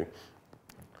listening to.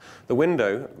 The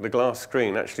window, the glass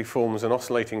screen, actually forms an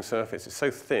oscillating surface. It's so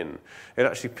thin, it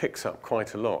actually picks up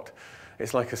quite a lot.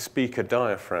 It's like a speaker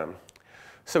diaphragm.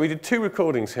 So we did 2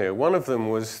 recordings here. One of them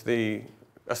was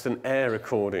just an air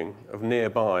recording of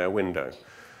nearby a window.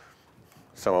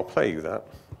 So I'll play you that.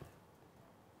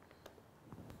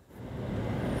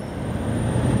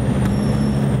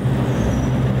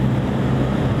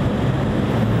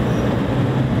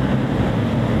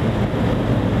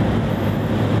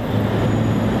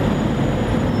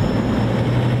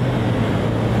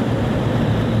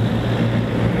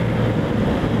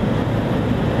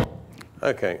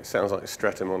 Okay, it sounds like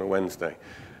Streatham on a Wednesday.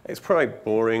 It's probably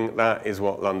boring. That is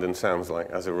what London sounds like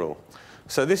as a rule.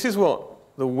 So this is what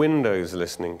the window's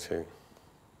listening to.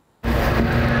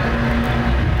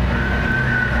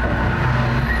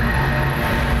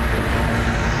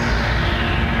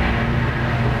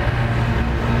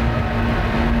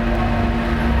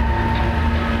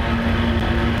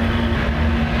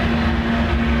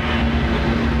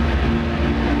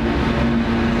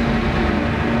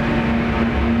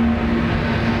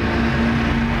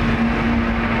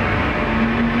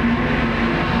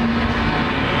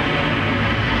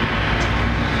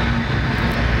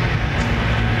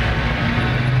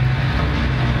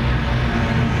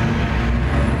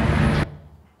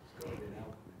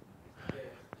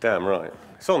 Damn right.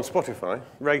 It's on Spotify.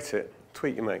 Rate it.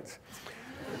 Tweet your mates.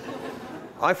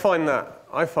 I find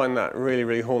that really,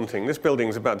 really haunting. This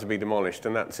building's about to be demolished,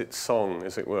 and that's its song,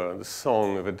 as it were, the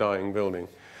song of a dying building.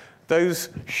 Those,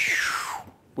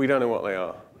 we don't know what they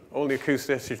are. All the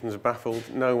acousticians are baffled.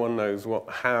 No one knows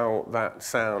how that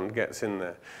sound gets in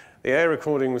there. The air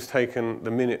recording was taken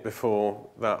the minute before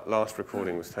that last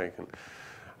recording was taken.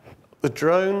 The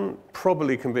drone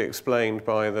probably can be explained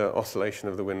by the oscillation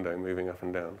of the window moving up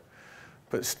and down.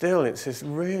 But still, it's this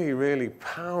really, really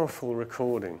powerful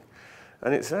recording.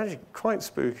 And it's actually quite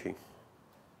spooky.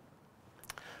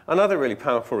 Another really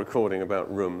powerful recording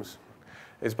about rooms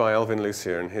is by Alvin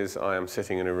Lucier and his I Am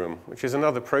Sitting in a Room, which is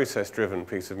another process-driven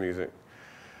piece of music.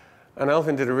 And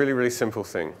Alvin did a really, really simple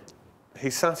thing. He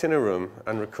sat in a room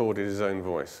and recorded his own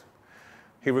voice.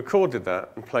 He recorded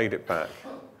that and played it back.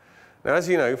 Now, as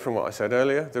you know from what I said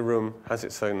earlier, the room has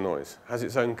its own noise, has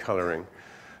its own colouring.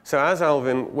 So as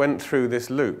Alvin went through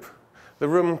this loop, the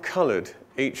room coloured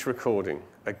each recording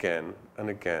again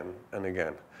and again and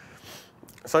again.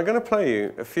 So I'm going to play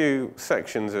you a few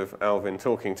sections of Alvin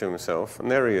talking to himself,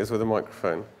 and there he is with a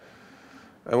microphone.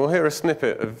 And we'll hear a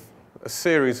snippet of a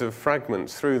series of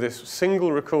fragments through this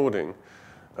single recording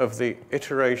of the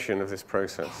iteration of this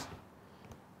process.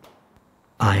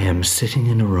 I am sitting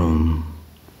in a room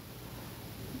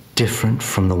different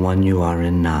from the one you are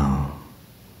in now.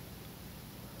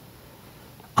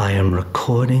 I am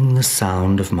recording the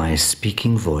sound of my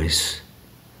speaking voice,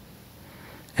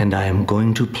 and I am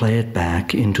going to play it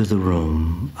back into the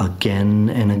room again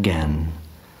and again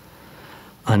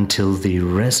until the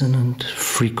resonant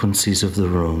frequencies of the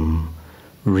room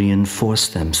reinforce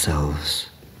themselves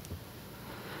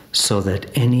so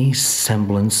that any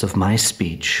semblance of my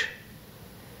speech,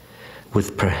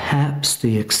 with perhaps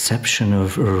the exception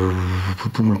of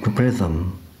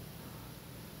rhythm,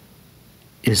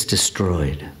 is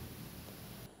destroyed.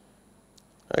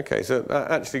 Okay, so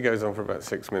that actually goes on for about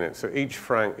 6 minutes. So each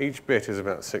bit is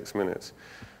about 6 minutes.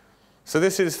 So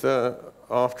this is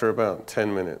after about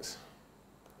 10 minutes.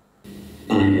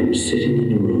 I am sitting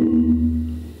in a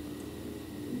room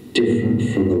different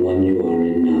from the one you are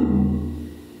in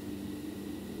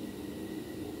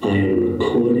now. I am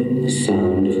recording the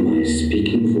sound of my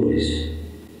speaking voice,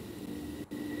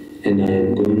 and I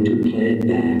am going to play it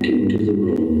back into the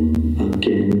room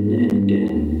again and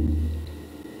again.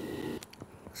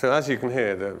 So as you can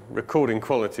hear, the recording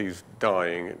quality's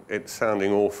dying. It's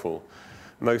sounding awful.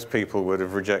 Most people would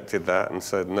have rejected that and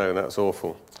said, no, that's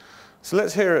awful. So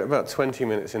let's hear it about 20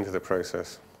 minutes into the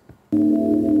process.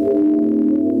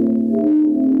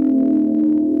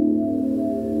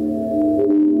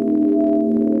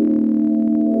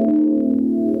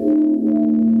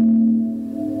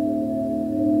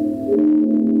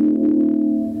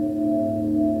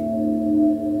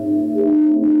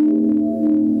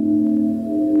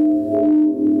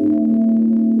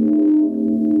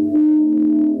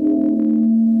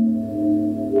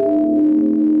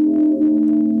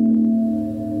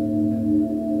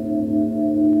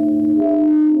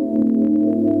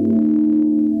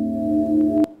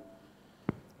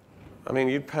 I mean,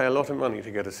 you'd pay a lot of money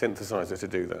to get a synthesizer to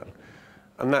do that.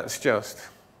 And that's just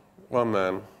one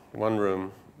man, one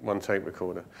room, one tape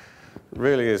recorder. It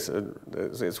really is,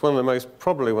 it's one of the most,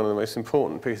 probably one of the most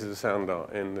important pieces of sound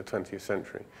art in the 20th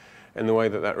century, in the way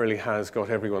that that really has got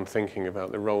everyone thinking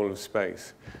about the role of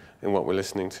space in what we're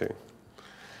listening to. In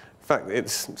fact,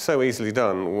 it's so easily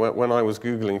done. When I was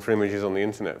Googling for images on the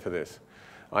internet for this,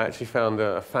 I actually found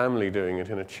a family doing it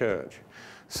in a church.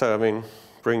 So, I mean,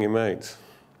 bring your mates.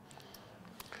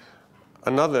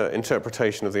 Another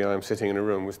interpretation of the I am sitting in a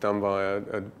room was done by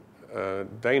a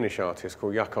Danish artist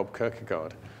called Jacob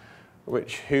Kierkegaard,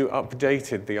 who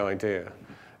updated the idea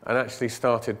and actually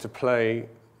started to play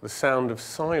the sound of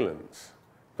silence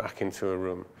back into a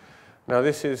room. Now,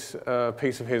 this is a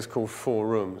piece of his called 4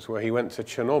 Rooms, where he went to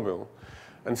Chernobyl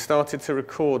and started to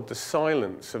record the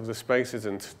silence of the spaces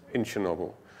in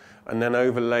Chernobyl and then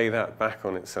overlay that back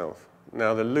on itself.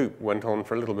 Now, the loop went on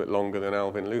for a little bit longer than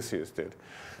Alvin Lucius did,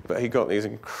 but he got these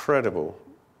incredible,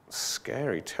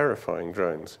 scary, terrifying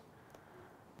drones.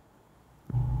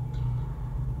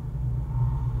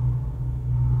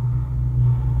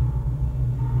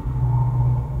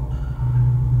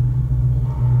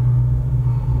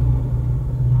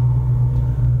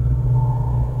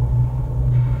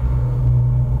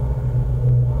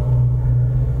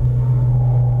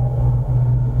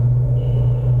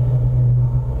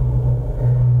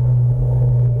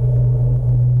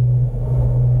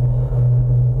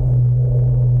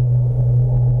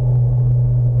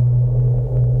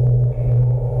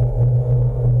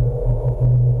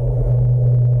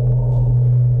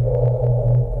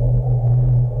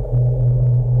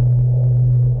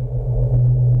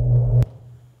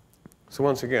 So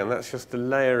once again, that's just the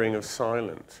layering of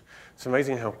silence. It's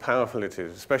amazing how powerful it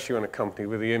is, especially when accompanied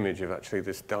with the image of actually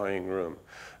this dying room,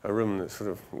 a room that sort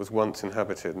of was once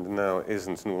inhabited and now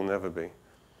isn't and will never be.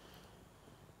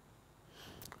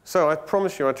 So I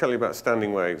promise you I'll tell you about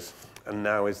standing waves, and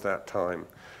now is that time.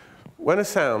 When a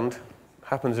sound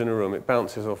happens in a room, it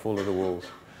bounces off all of the walls.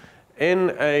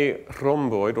 In a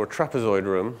rhomboid or trapezoid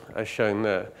room, as shown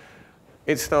there,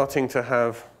 it's starting to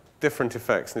have different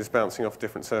effects, and it's bouncing off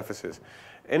different surfaces.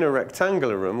 In a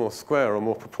rectangular room, or square, or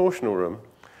more proportional room,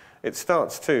 it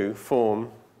starts to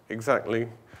form exactly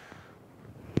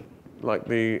like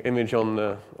the image on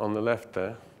the left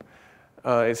there.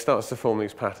 It starts to form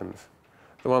these patterns.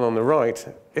 The one on the right,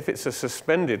 if it's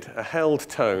a held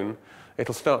tone,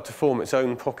 it'll start to form its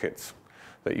own pockets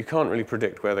that you can't really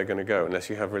predict where they're going to go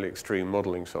unless you have really extreme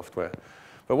modeling software.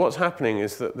 But what's happening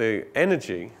is that the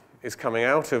energy is coming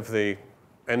out of the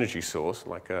energy source,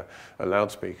 like a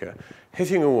loudspeaker,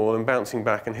 hitting a wall and bouncing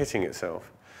back and hitting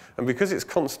itself. And because it's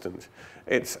constant,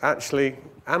 it's actually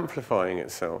amplifying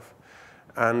itself.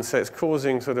 And so it's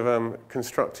causing sort of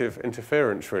constructive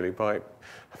interference, really, by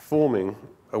forming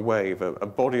a wave, a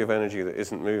body of energy that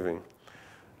isn't moving.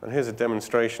 And here's a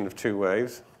demonstration of 2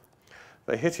 waves.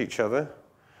 They hit each other,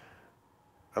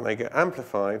 and they get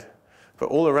amplified, but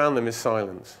all around them is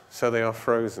silence, so they are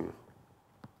frozen.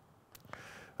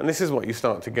 And this is what you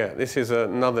start to get. This is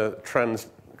another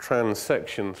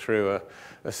transection through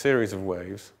a series of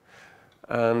waves.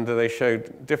 And they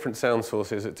showed different sound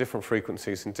sources at different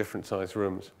frequencies in different sized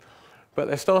rooms. But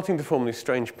they're starting to form these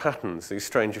strange patterns, these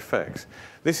strange effects.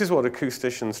 This is what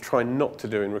acousticians try not to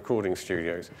do in recording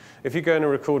studios. If you go in a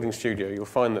recording studio, you'll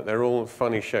find that they're all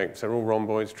funny shapes. They're all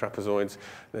rhomboids, trapezoids.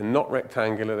 They're not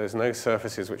rectangular. There's no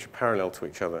surfaces which are parallel to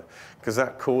each other, because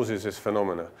that causes this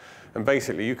phenomena. And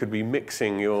basically, you could be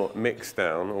mixing your mix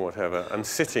down or whatever and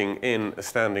sitting in a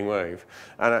standing wave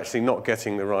and actually not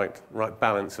getting the right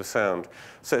balance of sound.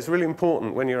 So it's really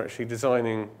important when you're actually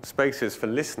designing spaces for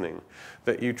listening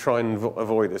that you try and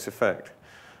avoid this effect.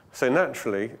 So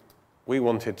naturally, we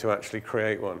wanted to actually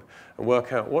create one and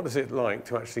work out what is it like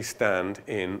to actually stand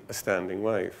in a standing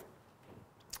wave.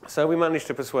 So we managed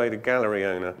to persuade a gallery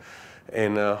owner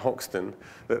in Hoxton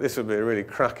that this would be a really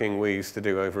cracking wheeze to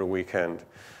do over a weekend.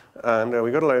 And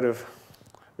we got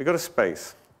a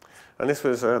space. And this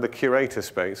was the curator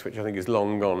space, which I think is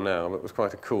long gone now, but was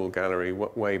quite a cool gallery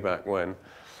way back when.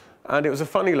 And it was a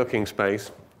funny looking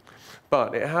space,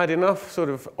 but it had enough sort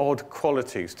of odd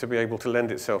qualities to be able to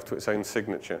lend itself to its own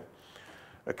signature,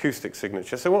 acoustic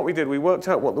signature. So what we did, we worked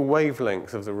out what the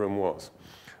wavelength of the room was.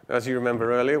 As you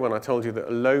remember earlier when I told you that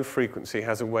a low frequency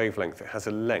has a wavelength, it has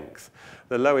a length.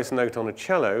 The lowest note on a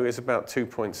cello is about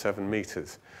 2.7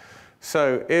 meters.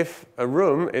 So if a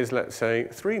room is, let's say,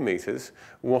 3 meters,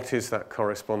 what is that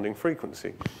corresponding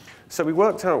frequency? So we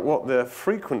worked out what the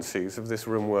frequencies of this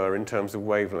room were in terms of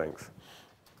wavelength.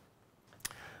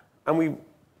 And we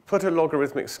put a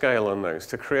logarithmic scale on those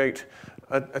to create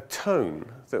a tone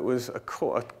that was a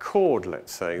chord,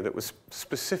 let's say, that was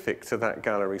specific to that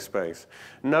gallery space.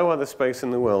 No other space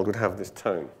in the world would have this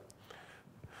tone.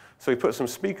 So we put some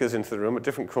speakers into the room at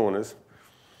different corners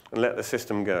and let the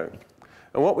system go.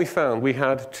 And what we found, we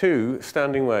had 2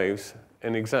 standing waves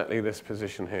in exactly this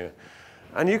position here.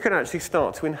 And you could actually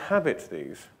start to inhabit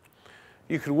these.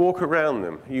 You could walk around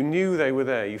them. You knew they were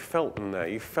there. You felt them there.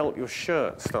 You felt your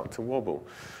shirt start to wobble.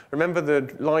 Remember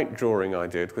the light drawing I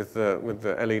did with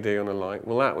the LED on a light?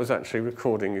 Well, that was actually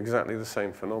recording exactly the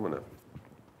same phenomena.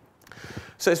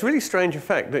 So it's a really strange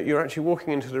effect that you're actually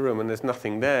walking into the room and there's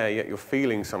nothing there, yet you're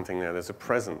feeling something there. There's a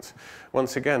presence.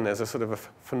 Once again, there's a sort of a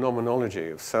phenomenology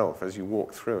of self as you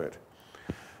walk through it.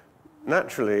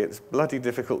 Naturally, it's bloody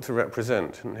difficult to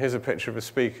represent. And here's a picture of a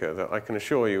speaker that I can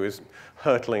assure you is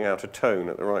hurtling out a tone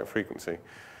at the right frequency.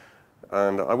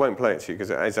 And I won't play it to you because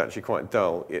it is actually quite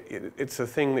dull. It's a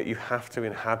thing that you have to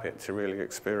inhabit to really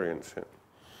experience it.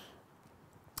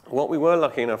 What we were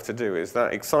lucky enough to do is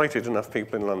that excited enough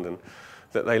people in London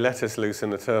that they let us loose in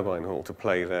the Turbine Hall to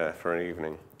play there for an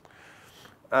evening.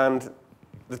 And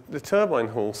the Turbine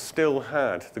Hall still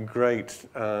had the great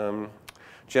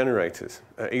generators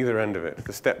at either end of it,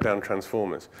 the step-down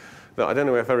transformers, that I don't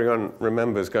know if everyone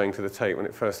remembers going to the Tate when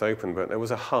it first opened, but there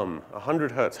was a hum, a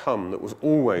 100 hertz hum that was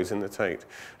always in the Tate.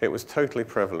 It was totally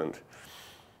prevalent.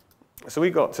 So we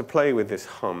got to play with this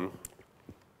hum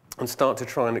and start to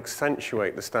try and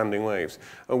accentuate the standing waves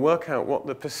and work out what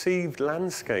the perceived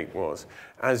landscape was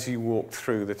as you walked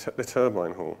through the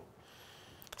Turbine Hall.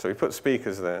 So we put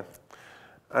speakers there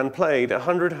and played a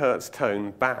 100 hertz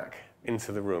tone back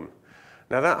into the room.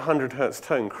 Now that 100 hertz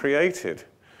tone created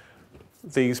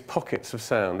these pockets of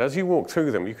sound. As you walked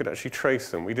through them, you could actually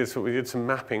trace them. We did some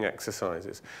mapping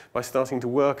exercises by starting to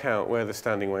work out where the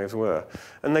standing waves were.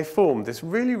 And they formed this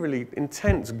really, really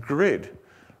intense grid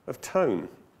of tone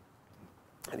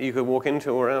that you could walk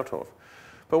into or out of.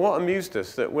 But what amused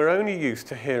us, that we're only used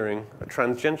to hearing a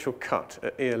tangential cut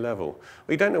at ear level.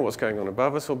 We don't know what's going on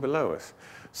above us or below us.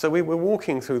 So we were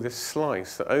walking through this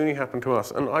slice that only happened to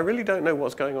us. And I really don't know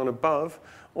what's going on above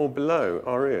or below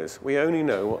our ears. We only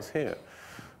know what's here.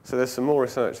 So there's some more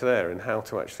research there in how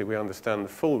to actually we understand the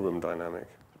full room dynamic.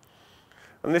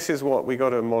 And this is what we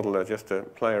got a modeler just to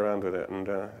play around with it and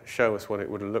show us what it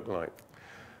would have looked like.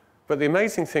 But the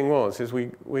amazing thing was, is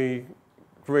we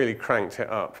really cranked it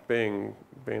up. Being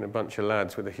a bunch of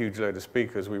lads with a huge load of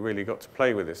speakers, we really got to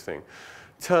play with this thing.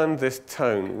 Turned this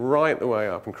tone right the way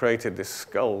up and created this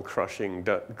skull-crushing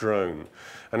drone.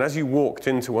 And as you walked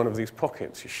into one of these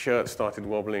pockets, your shirt started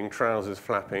wobbling, trousers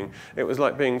flapping. It was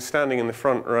like standing in the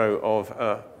front row of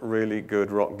a really good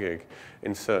rock gig.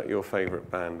 Insert your favorite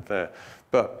band there.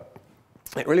 But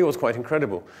it really was quite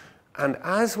incredible. And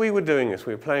as we were doing this,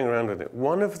 we were playing around with it,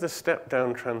 one of the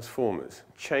step-down transformers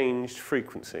changed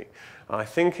frequency. I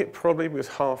think it probably was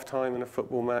half-time in a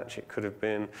football match. It could have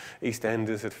been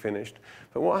EastEnders had finished.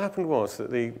 But what happened was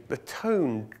that the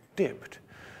tone dipped.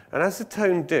 And as the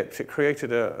tone dipped, it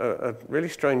created a really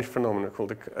strange phenomenon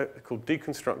called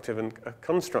deconstructive and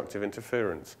constructive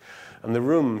interference. And the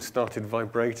room started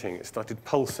vibrating. It started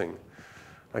pulsing.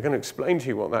 I'm going to explain to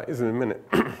you what that is in a minute.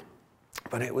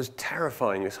 But it was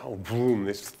terrifying, this whole boom,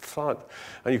 this thud.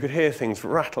 And you could hear things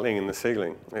rattling in the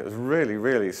ceiling. It was really,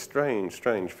 really strange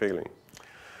feeling.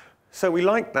 So we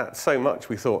liked that so much,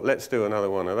 we thought, let's do another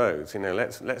one of those. You know,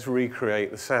 let's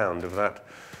recreate the sound of that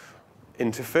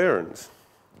interference.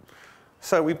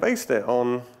 So we based it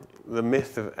on the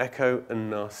myth of Echo and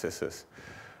Narcissus.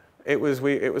 It was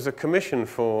a commission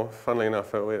for, funnily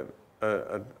enough, an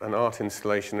art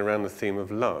installation around the theme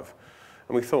of love.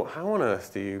 And we thought, how on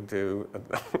earth do you do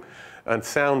a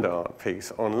sound art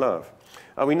piece on love?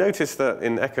 And we noticed that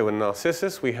in Echo and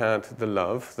Narcissus, we had the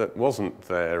love that wasn't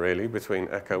there, really, between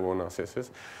Echo or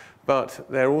Narcissus. But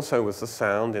there also was the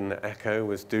sound in the Echo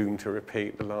was doomed to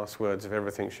repeat the last words of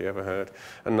everything she ever heard.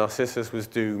 And Narcissus was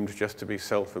doomed just to be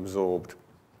self-absorbed.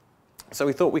 So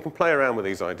we thought we can play around with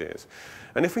these ideas.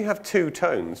 And if we have 2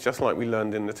 tones, just like we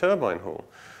learned in the Turbine Hall,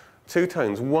 2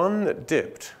 tones, one that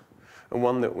dipped, and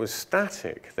one that was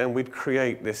static, then we'd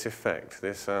create this effect,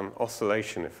 this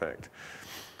oscillation effect.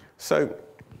 So,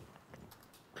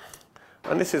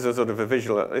 and this is a sort of a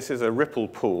visual, this is a ripple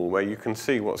pool where you can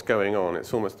see what's going on.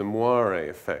 It's almost the moire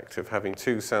effect of having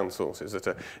two sound sources that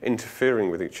are interfering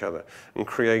with each other and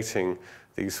creating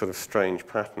these sort of strange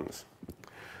patterns.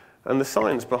 And the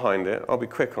science behind it, I'll be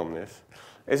quick on this,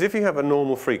 is if you have a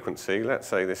normal frequency, let's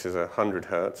say this is 100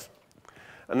 hertz,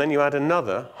 and then you add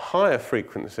another higher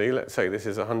frequency, let's say this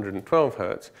is 112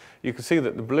 hertz, you can see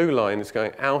that the blue line is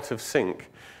going out of sync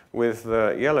with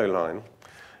the yellow line.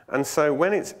 And so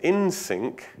when it's in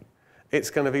sync, it's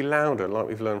going to be louder, like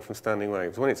we've learned from standing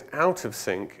waves. When it's out of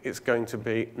sync, it's going to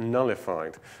be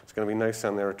nullified. There's going to be no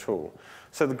sound there at all.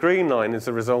 So the green line is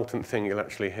the resultant thing you'll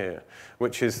actually hear,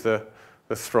 which is the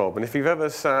throb. And if you've ever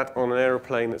sat on an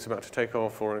aeroplane that's about to take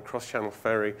off or a cross-channel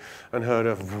ferry and heard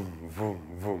a vroom, vroom,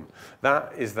 vroom,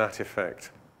 that is that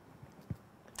effect.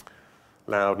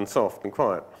 Loud and soft and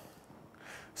quiet.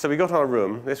 So we got our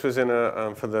room. This was in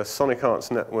for the Sonic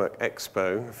Arts Network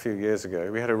Expo a few years ago.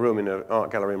 We had a room in an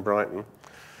art gallery in Brighton.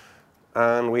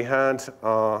 And we had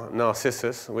our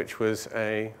Narcissus, which was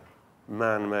a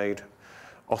man-made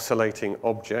oscillating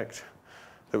object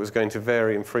that was going to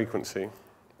vary in frequency.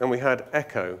 And we had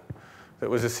Echo, that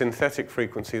was a synthetic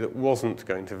frequency that wasn't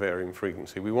going to vary in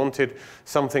frequency. We wanted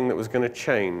something that was going to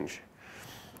change.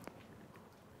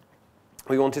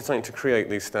 We wanted something to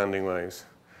create these standing waves.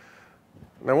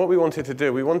 Now what we wanted to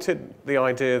do, we wanted the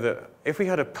idea that if we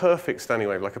had a perfect standing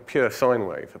wave, like a pure sine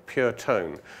wave, a pure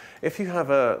tone, if you have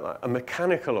a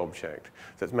mechanical object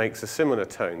that makes a similar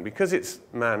tone, because it's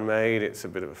man-made, it's a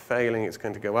bit of a failing, it's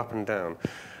going to go up and down,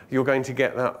 you're going to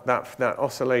get that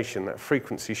oscillation, that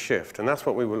frequency shift, and that's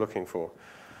what we were looking for.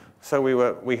 So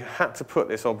we had to put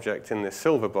this object in this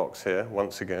silver box here,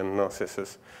 once again,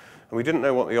 Narcissus, and we didn't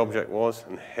know what the object was,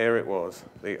 and here it was,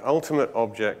 the ultimate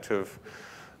object of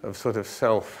sort of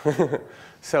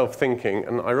self-thinking,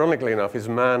 and ironically enough is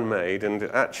man-made and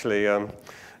actually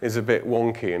is a bit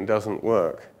wonky and doesn't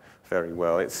work very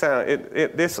well.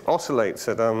 This oscillates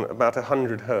at about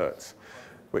 100 hertz,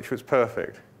 which was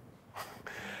perfect.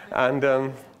 And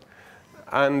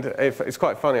it's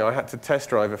quite funny, I had to test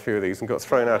drive a few of these and got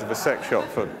thrown out of a sex shop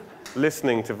for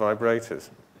listening to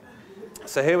vibrators.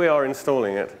 So here we are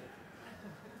installing it,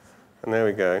 and there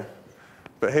we go.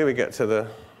 But here we get to the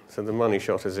money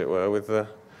shot, as it were, with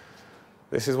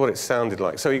this is what it sounded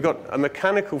like. So you've got a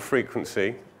mechanical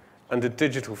frequency and a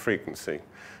digital frequency.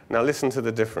 Now listen to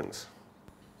the difference.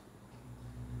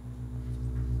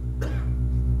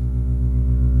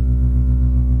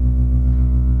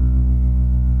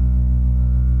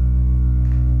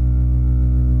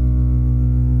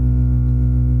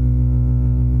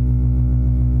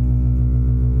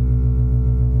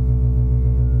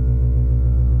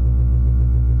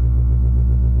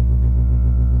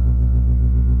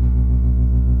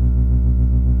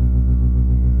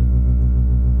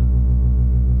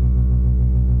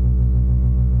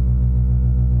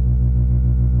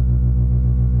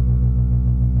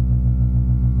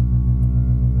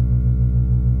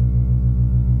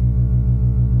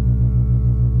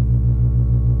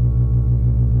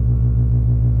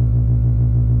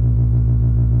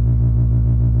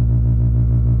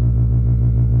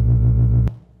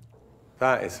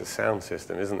 That is a sound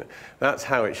system, isn't it? That's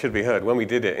how it should be heard. When we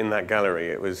did it in that gallery,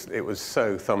 it was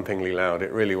so thumpingly loud.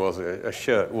 It really was a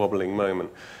shirt-wobbling moment.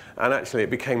 And actually,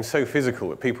 it became so physical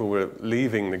that people were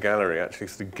leaving the gallery actually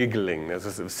sort of giggling. There's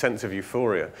a sort of sense of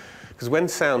euphoria. Because when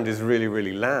sound is really,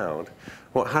 really loud,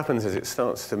 what happens is it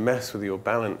starts to mess with your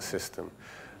balance system.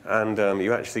 And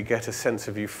you actually get a sense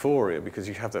of euphoria because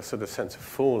you have that sort of sense of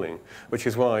falling, which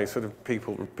is why sort of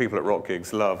people at rock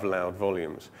gigs love loud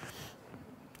volumes.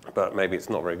 But maybe it's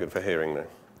not very good for hearing now.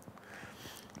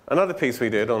 Another piece we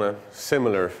did on a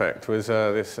similar effect was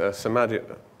this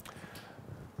Samudya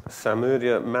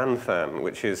Manthan,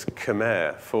 which is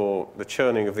Khmer for the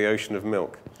churning of the ocean of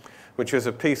milk, which was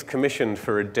a piece commissioned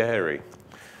for a dairy.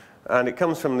 And it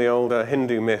comes from the old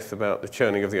Hindu myth about the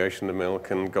churning of the ocean of milk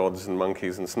and gods and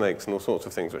monkeys and snakes and all sorts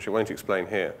of things, which I won't explain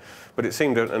here. But it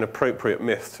seemed an appropriate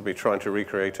myth to be trying to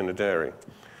recreate in a dairy.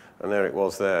 And there it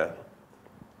was there.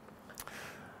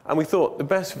 And we thought the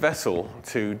best vessel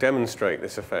to demonstrate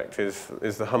this effect is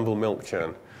the humble milk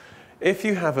churn. If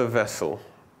you have a vessel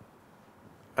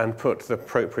and put the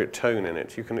appropriate tone in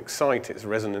it, you can excite its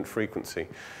resonant frequency.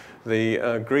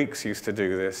 The Greeks used to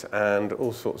do this, and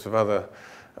all sorts of other,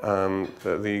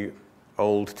 the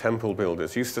old temple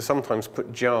builders used to sometimes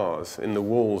put jars in the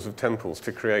walls of temples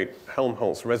to create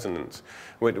Helmholtz resonance,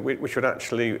 which would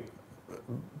actually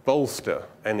bolster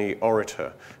any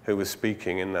orator who was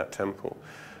speaking in that temple.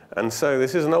 And so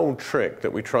this is an old trick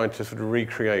that we tried to sort of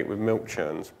recreate with milk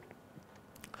churns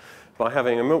by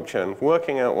having a milk churn,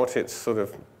 working out what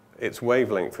its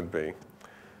wavelength would be,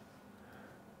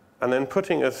 and then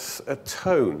putting a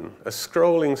tone, a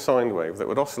scrolling sine wave that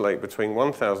would oscillate between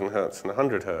 1000 hertz and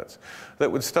 100 hertz,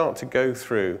 that would start to go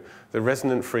through the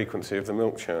resonant frequency of the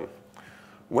milk churn.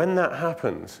 When that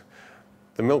happens,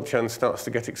 the milk churn starts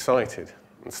to get excited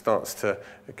and starts to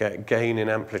gain in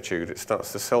amplitude. It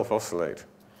starts to self-oscillate.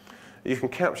 You can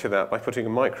capture that by putting a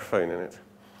microphone in it.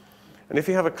 And if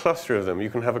you have a cluster of them,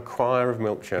 you can have a choir of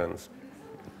milk churns.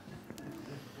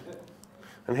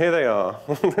 And here they are.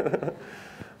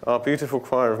 Our beautiful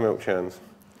choir of milk churns.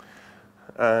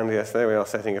 And yes, there we are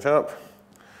setting it up.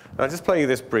 I'll just play you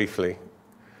this briefly.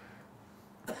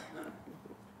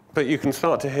 But you can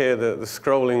start to hear the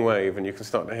scrolling wave, and you can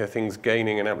start to hear things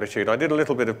gaining in amplitude. I did a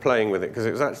little bit of playing with it because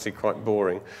it was actually quite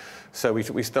boring. So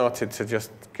we started to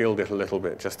just gild it a little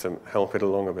bit just to help it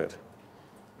along a bit.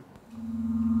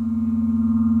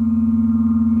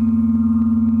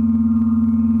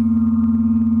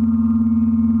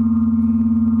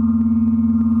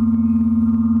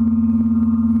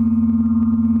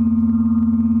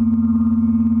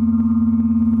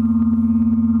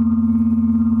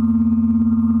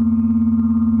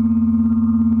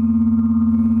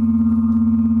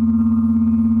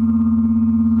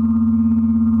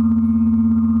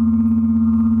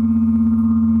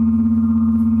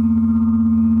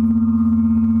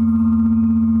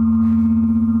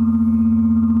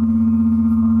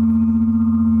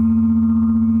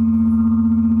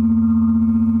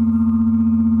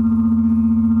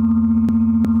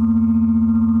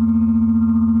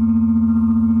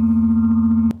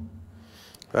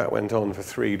 That went on for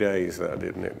 3 days, that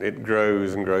didn't it? It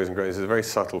grows and grows and grows. It's a very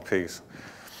subtle piece.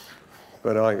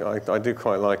 But I do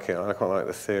quite like it. I quite like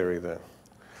the theory there.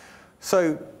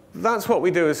 So that's what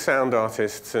we do as sound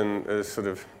artists and as sort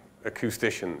of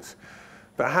acousticians.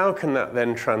 But how can that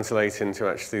then translate into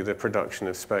actually the production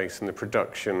of space and the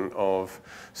production of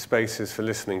spaces for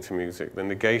listening to music, the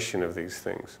negation of these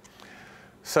things?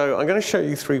 So I'm going to show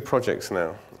you 3 projects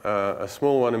now. A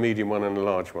small one, a medium one, and a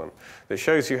large one, that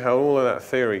shows you how all of that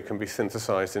theory can be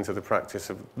synthesized into the practice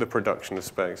of the production of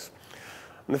space.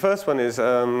 And the first one is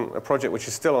a project which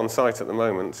is still on site at the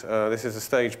moment. This is a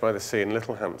stage by the sea in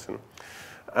Littlehampton.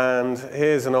 And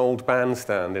here's an old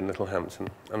bandstand in Littlehampton.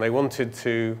 And they wanted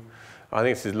to, I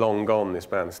think this is long gone, this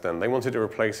bandstand, they wanted to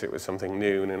replace it with something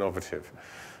new and innovative.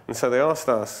 And so they asked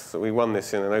us, we won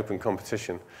this in an open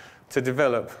competition, to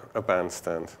develop a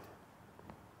bandstand.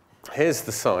 Here's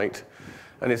the site,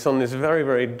 and it's on this very,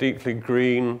 very deeply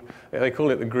green, they call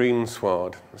it the green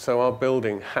sward. So our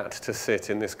building had to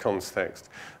sit in this context,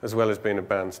 as well as being a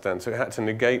bandstand. So it had to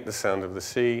negate the sound of the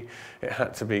sea, it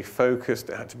had to be focused,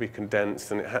 it had to be condensed,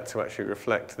 and it had to actually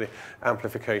reflect the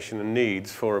amplification and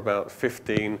needs for about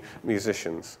 15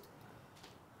 musicians.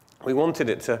 We wanted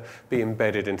it to be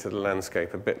embedded into the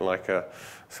landscape, a bit like a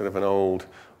sort of an old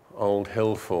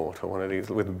hill fort or one of these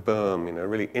with berm, you know, a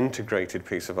really integrated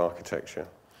piece of architecture.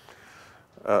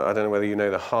 I don't know whether you know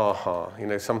the ha-ha, you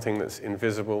know, something that's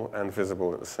invisible and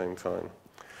visible at the same time.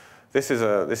 This is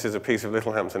a piece of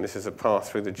Littlehampton. This is a path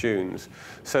through the dunes.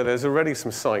 So there's already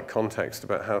some site context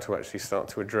about how to actually start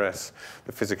to address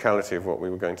the physicality of what we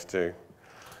were going to do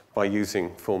by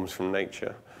using forms from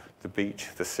nature, the beach,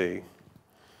 the sea,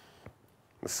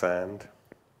 the sand,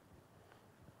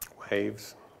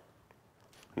 waves,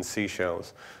 and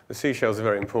seashells. The seashell's a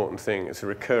very important thing. It's a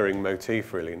recurring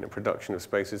motif, really, in the production of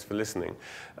spaces for listening,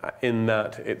 in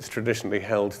that it's traditionally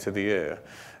held to the ear,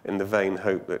 in the vain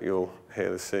hope that you'll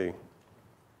hear the sea.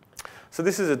 So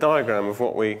this is a diagram of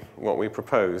what we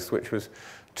proposed, which was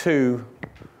two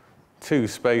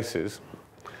spaces.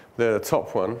 The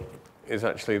top one is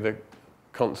actually the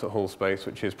concert hall space,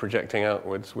 which is projecting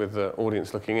outwards with the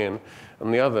audience looking in,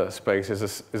 and the other space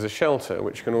is a shelter,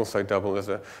 which can also double as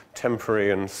a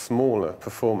temporary and smaller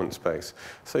performance space.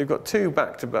 So you've got 2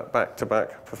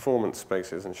 back-to-back performance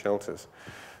spaces and shelters,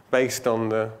 based on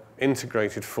the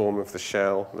integrated form of the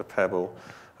shell, the pebble,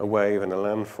 a wave, and a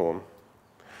landform.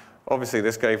 Obviously,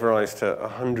 this gave rise to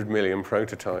 100 million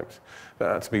prototypes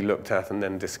that had to be looked at and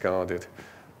then discarded,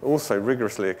 also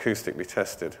rigorously acoustically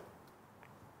tested.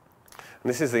 And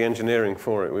this is the engineering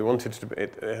for it. We wanted to,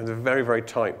 it has a very, very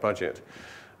tight budget.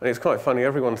 And it's quite funny,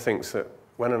 everyone thinks that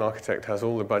when an architect has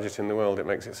all the budget in the world, it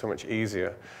makes it so much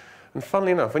easier. And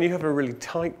funnily enough, when you have a really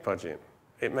tight budget,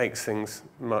 it makes things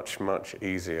much, much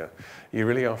easier. You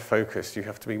really are focused. You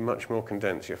have to be much more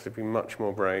condensed. You have to be much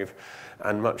more brave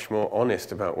and much more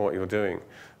honest about what you're doing.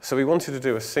 So we wanted to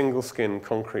do a single skin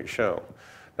concrete shell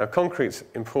Now, concrete's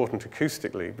important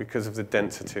acoustically because of the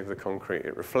density of the concrete.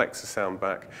 It reflects the sound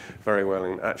back very well,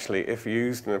 and actually, if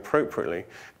used and appropriately,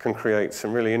 can create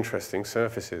some really interesting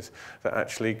surfaces that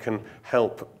actually can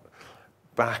help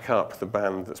back up the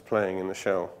band that's playing in the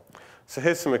shell. So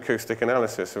here's some acoustic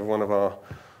analysis of one of our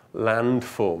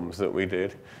landforms that we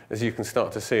did. As you can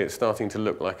start to see, it's starting to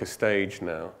look like a stage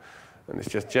now. And it's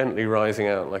just gently rising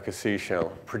out like a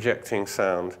seashell, projecting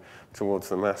sound towards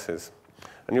the masses.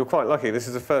 And you're quite lucky. This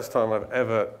is the first time I've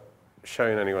ever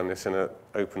shown anyone this in an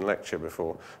open lecture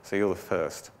before, so you're the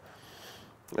first.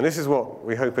 And this is what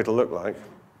we hope it'll look like.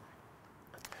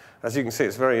 As you can see,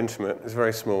 it's very intimate, it's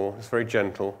very small, it's very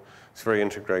gentle, it's very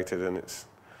integrated, and it's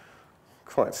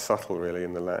quite subtle, really,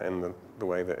 in the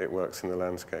way that it works in the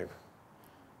landscape.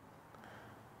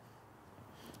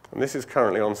 And this is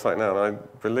currently on site now, and I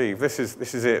believe this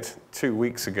is it 2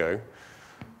 weeks ago.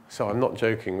 So I'm not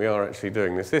joking, we are actually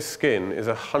doing this. This skin is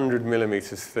 100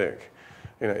 millimeters thick.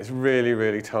 You know, it's really,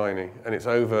 really tiny, and it's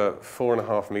over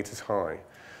 4.5 meters high.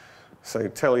 So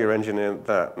tell your engineer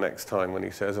that next time when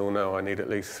he says, oh no, I need at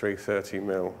least 330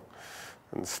 mil,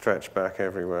 and stretch back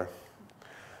everywhere.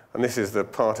 And this is the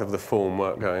part of the form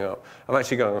work going up. I'm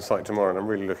actually going on site tomorrow, and I'm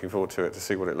really looking forward to it to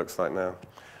see what it looks like now.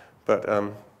 But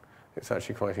it's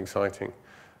actually quite exciting.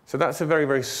 So that's a very,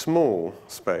 very small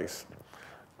space.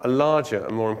 A larger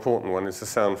and more important one is the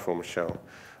soundform shell,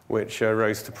 which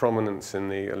rose to prominence in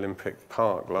the Olympic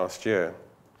Park last year.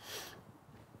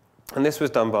 And this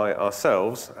was done by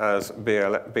ourselves as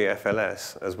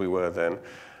BFLS, as we were then,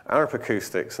 Arup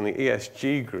Acoustics, and the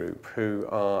ESG Group, who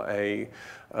are a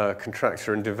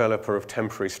contractor and developer of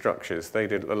temporary structures. They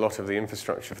did a lot of the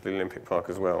infrastructure for the Olympic Park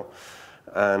as well.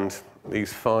 And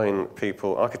these fine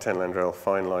people, Architect Landrail,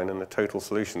 Fine Line, and the Total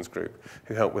Solutions Group,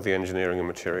 who helped with the engineering and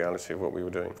materiality of what we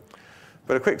were doing.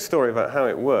 But a quick story about how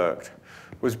it worked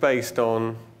was based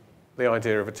on the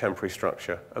idea of a temporary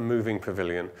structure, a moving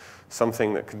pavilion,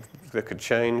 something that could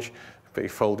change, be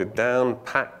folded down,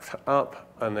 packed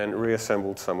up, and then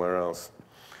reassembled somewhere else.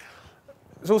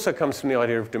 This also comes from the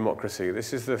idea of democracy.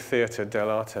 This is the Theatre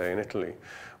dell'Arte in Italy,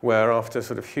 where after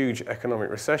sort of huge economic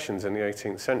recessions in the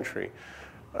 18th century,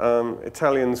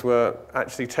 Italians were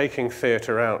actually taking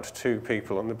theatre out to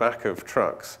people on the back of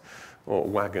trucks or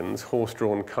wagons,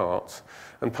 horse-drawn carts,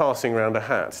 and passing around a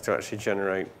hat to actually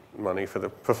generate money for the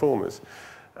performers.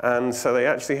 And so they've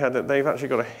actually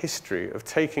got a history of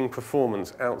taking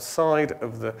performance outside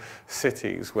of the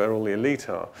cities where all the elite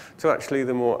are to actually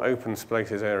the more open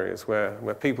spaces areas where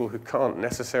people who can't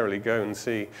necessarily go and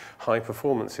see high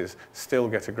performances still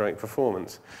get a great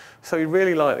performance. So we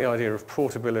really like the idea of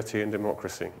portability and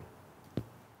democracy.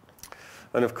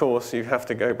 And of course, you have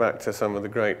to go back to some of the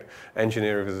great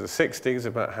engineering of the 60s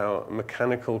about how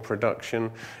mechanical production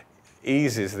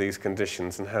eases these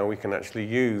conditions and how we can actually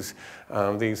use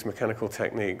these mechanical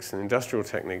techniques and industrial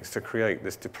techniques to create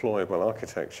this deployable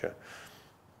architecture.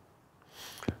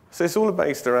 So it's all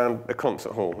based around a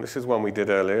concert hall. This is one we did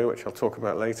earlier, which I'll talk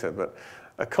about later, but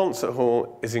a concert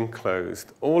hall is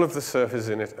enclosed. All of the surfaces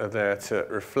in it are there to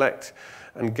reflect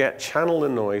and channel the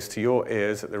noise to your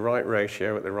ears at the right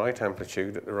ratio, at the right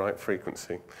amplitude, at the right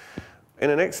frequency. In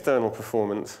an external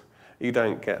performance, you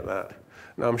don't get that.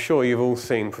 Now, I'm sure you've all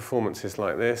seen performances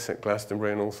like this at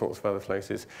Glastonbury and all sorts of other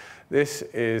places. This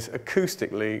is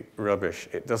acoustically rubbish.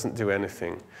 It doesn't do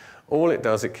anything. All it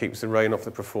does, it keeps the rain off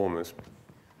the performers.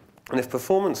 And if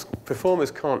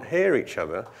performers can't hear each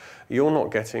other, you're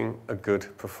not getting a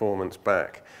good performance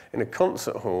back. In a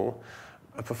concert hall,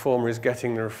 a performer is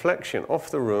getting the reflection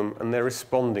off the room and they're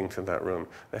responding to that room.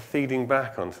 They're feeding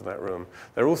back onto that room.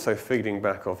 They're also feeding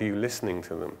back off you listening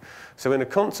to them. So in a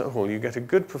concert hall, you get a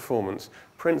good performance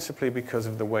principally because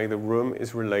of the way the room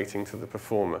is relating to the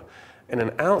performer. In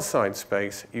an outside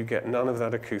space, you get none of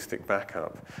that acoustic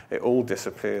backup. It all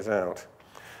disappears out.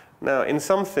 Now, in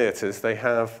some theatres, they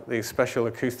have these special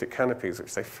acoustic canopies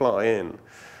which they fly in,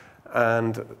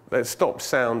 and they stop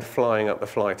sound flying up the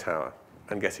fly tower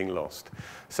and getting lost.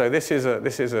 So this is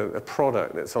a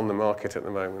product that's on the market at the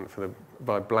moment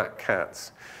by Black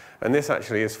Cats. And this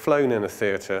actually is flown in a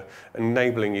theatre,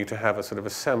 enabling you to have a sort of a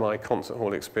semi-concert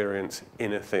hall experience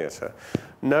in a theatre.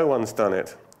 No one's done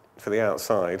it for the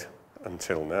outside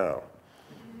until now.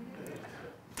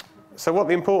 So what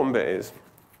the important bit is,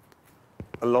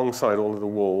 alongside all of the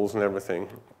walls and everything,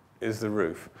 is the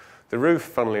roof. The roof,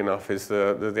 funnily enough, is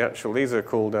the actual, these are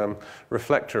called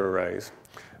reflector arrays.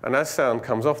 And as sound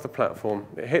comes off the platform,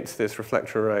 it hits this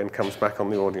reflector array and comes back on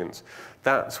the audience.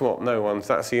 That's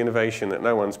the innovation that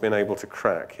no one's been able to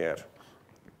crack yet.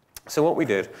 So what we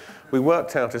did, we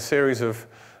worked out a series of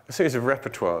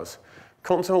repertoires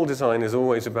Concert hall design is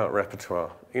always about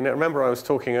repertoire. You know, remember I was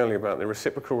talking earlier about the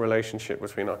reciprocal relationship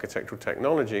between architectural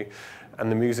technology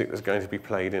and the music that's going to be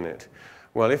played in it.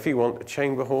 Well, if you want a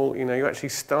chamber hall, you know, you actually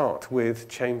start with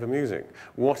chamber music.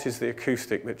 What is the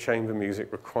acoustic that chamber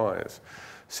music requires?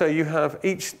 So you have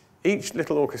each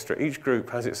little orchestra, each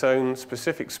group has its own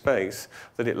specific space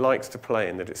that it likes to play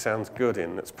in, that it sounds good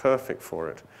in, that's perfect for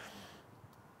it.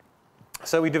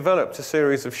 So we developed a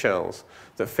series of shells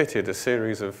that fitted a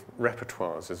series of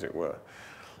repertoires, as it were.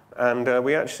 And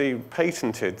we actually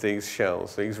patented these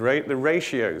shells, the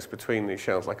ratios between these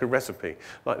shells, like the recipe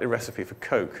for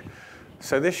Coke.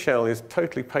 So this shell is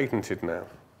totally patented now.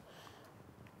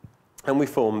 And we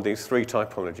formed these three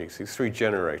typologies, these three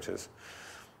generators.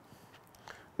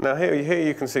 Now here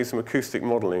you can see some acoustic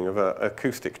modelling of an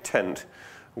acoustic tent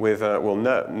with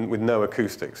no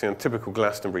acoustics, you know, typical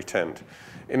Glastonbury tent.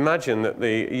 Imagine that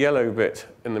the yellow bit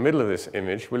in the middle of this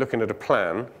image, we're looking at a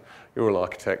plan. You're all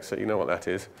architects, so you know what that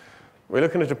is. We're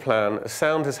looking at a plan, a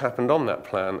sound has happened on that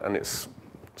plan, and it's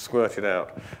squirted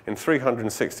out in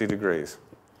 360 degrees.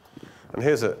 And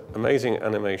here's an amazing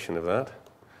animation of that.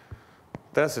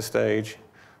 That's the stage.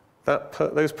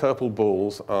 Those purple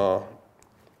balls are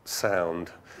sound.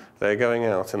 They're going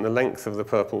out, and the length of the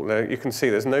purple, you can see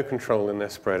there's no control in their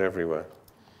spread everywhere.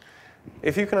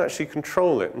 If you can actually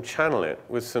control it and channel it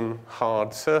with some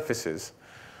hard surfaces,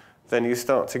 then you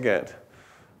start to get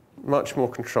much more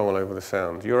control over the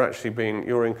sound. You're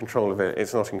in control of it,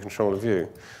 it's not in control of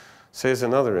you. So here's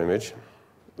another image,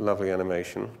 lovely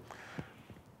animation.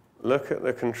 Look at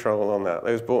the control on that.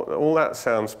 All that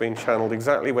sound's been channeled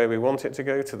exactly where we want it to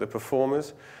go, to the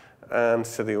performers and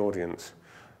to the audience.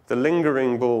 The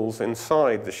lingering balls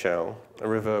inside the shell are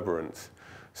reverberants.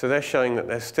 So they're showing that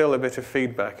there's still a bit of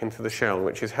feedback into the shell,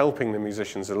 which is helping the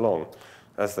musicians along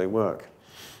as they work.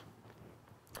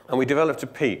 And we developed a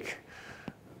peak.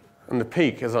 And the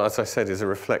peak, as I said, is a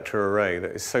reflector array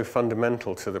that is so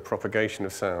fundamental to the propagation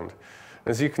of sound.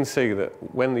 As you can see, that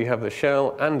when you have the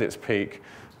shell and its peak,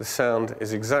 the sound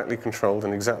is exactly controlled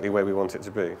and exactly where we want it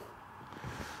to be.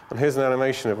 And here's an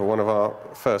animation of one of our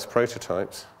first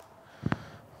prototypes.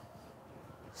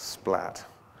 Splat.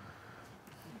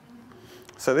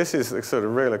 So this is the sort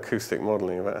of real acoustic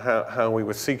modelling about how we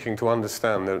were seeking to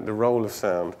understand the role of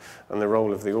sound and the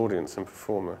role of the audience and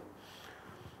performer.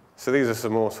 So these are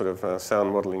some more sort of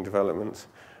sound modelling developments.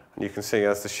 And you can see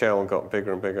as the shell got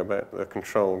bigger and bigger, the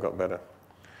control got better.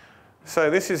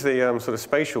 So this is the sort of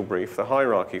spatial brief, the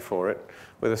hierarchy for it,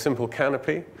 with a simple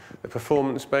canopy, the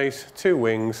performance space, 2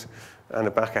 wings, and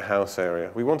a back-of-house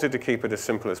area. We wanted to keep it as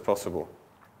simple as possible.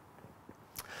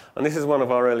 And this is one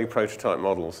of our early prototype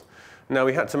models. Now,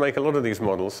 we had to make a lot of these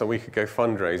models so we could go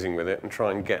fundraising with it and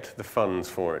try and get the funds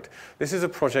for it. This is a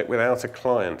project without a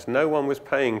client. No one was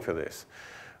paying for this.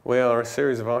 We are a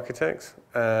series of architects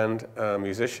and a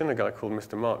musician, a guy called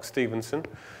Mr. Mark Stevenson.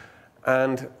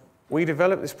 And we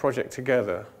developed this project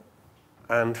together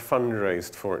and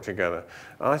fundraised for it together.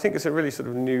 And I think it's a really sort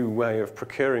of new way of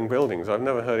procuring buildings. I've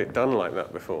never heard it done like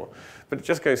that before. But it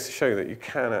just goes to show that you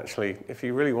can actually, if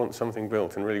you really want something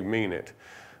built and really mean it,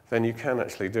 then you can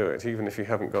actually do it, even if you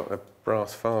haven't got a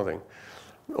brass farthing.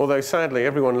 Although, sadly,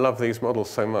 everyone loved these models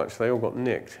so much, they all got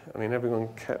nicked. I mean, everyone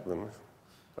kept them,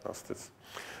 bastards.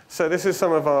 So this is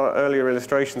some of our earlier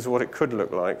illustrations of what it could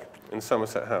look like in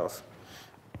Somerset House.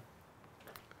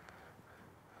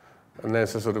 And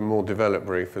there's a sort of more developed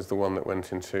brief as the one that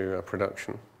went into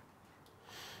production.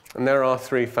 And there are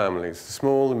 3 families, the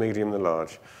small, the medium, the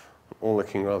large, all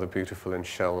looking rather beautiful and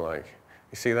shell-like.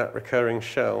 You see that recurring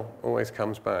shell always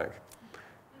comes back.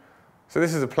 So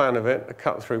this is a plan of it, a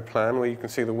cut-through plan where you can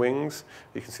see the wings,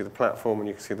 you can see the platform, and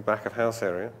you can see the back-of-house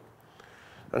area.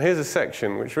 And here's a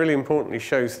section which really importantly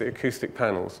shows the acoustic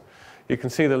panels. You can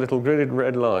see the little gridded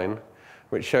red line,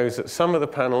 which shows that some of the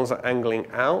panels are angling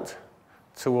out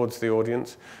towards the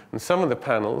audience, and some of the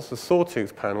panels, the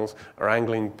sawtooth panels, are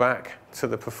angling back to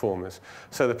the performers.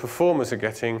 So the performers are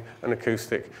getting an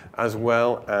acoustic as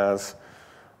well as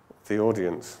the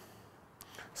audience.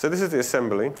 So this is the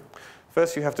assembly.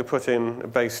 First you have to put in a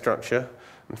base structure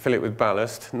and fill it with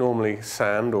ballast, normally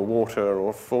sand or water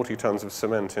or 40 tons of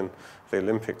cement in the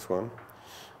Olympics one.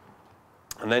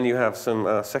 And then you have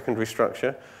some secondary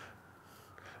structure,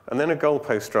 and then a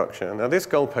goalpost structure. Now this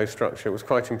goalpost structure was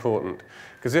quite important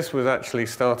because this was actually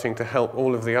starting to help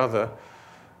all of the other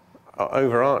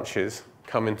overarches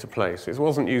come into place. It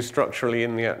wasn't used structurally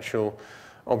in the actual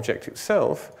object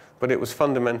itself, but it was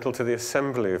fundamental to the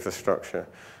assembly of the structure.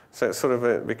 So it sort of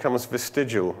it becomes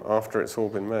vestigial after it's all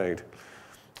been made.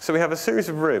 So we have a series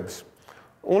of ribs.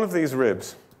 All of these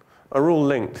ribs are all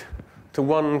linked to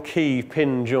one key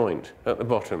pin joint at the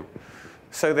bottom.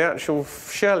 So the actual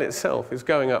shell itself is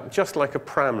going up just like a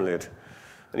pram lid.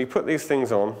 And you put these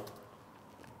things on,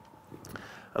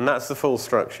 and that's the full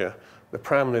structure, the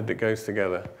pram lid that goes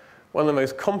together. One of the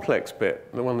most complex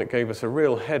bit, the one that gave us a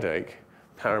real headache,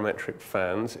 parametric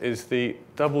fans, is the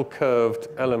double curved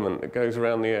element that goes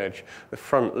around the edge, the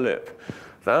front lip.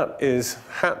 That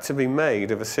had to be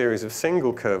made of a series of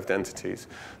single curved entities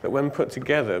that when put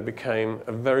together became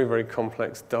a very, very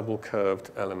complex double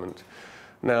curved element.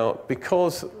 Now,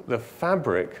 because the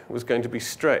fabric was going to be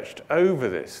stretched over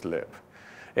this lip,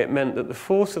 it meant that the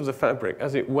force of the fabric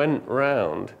as it went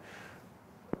round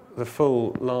the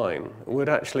full line would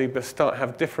actually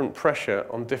have different pressure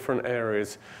on different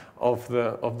areas of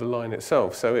the line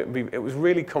itself. So it was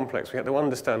really complex. We had to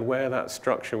understand where that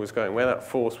structure was going, where that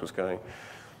force was going.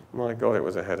 My God, it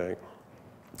was a headache.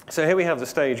 So here we have the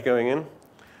stage going in,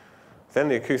 then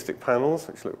the acoustic panels,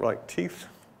 which look like teeth,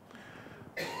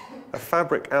 a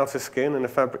fabric outer skin and a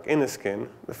fabric inner skin.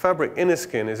 The fabric inner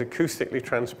skin is acoustically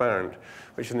transparent,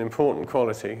 which is an important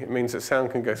quality. It means that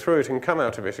sound can go through it and come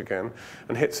out of it again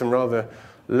and hit some rather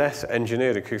less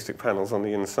engineered acoustic panels on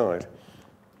the inside.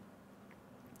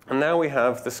 And now we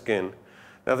have the skin.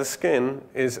 Now the skin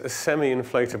is a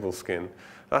semi-inflatable skin.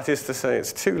 That is to say,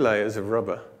 it's 2 layers of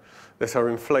rubber that are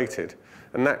inflated,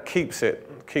 and that keeps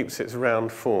its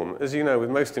round form. As you know,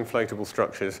 with most inflatable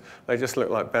structures, they just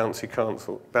look like bouncy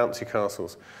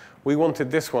castles. We wanted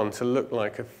this one to look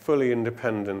like a fully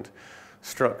independent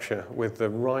structure with the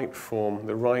right form,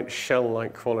 the right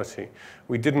shell-like quality.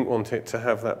 We didn't want it to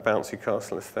have that bouncy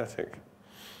castle aesthetic.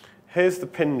 Here's the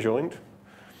pin joint,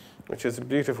 which is a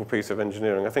beautiful piece of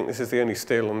engineering. I think this is the only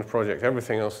steel on the project.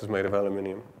 Everything else is made of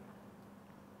aluminium.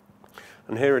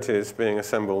 And here it is being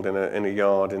assembled in a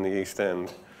yard in the East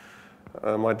End.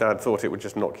 My dad thought it would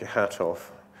just knock your hat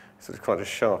off. So it's quite a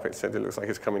sharp. It said it looks like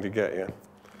it's coming to get you.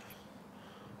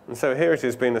 And so here it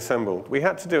is being assembled. We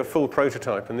had to do a full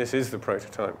prototype, and this is the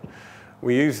prototype.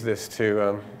 We used this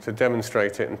to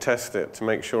demonstrate it and test it to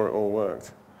make sure it all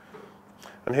worked.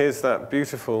 And here's that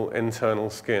beautiful internal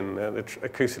skin, the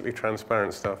acoustically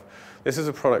transparent stuff. This is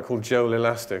a product called Gel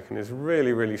Elastic, and it's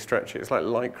really, really stretchy. It's like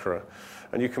Lycra,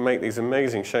 and you can make these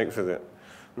amazing shapes with it.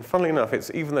 And funnily enough,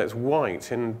 even though it's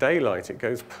white, in daylight it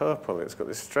goes purple. It's got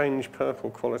this strange purple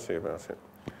quality about it.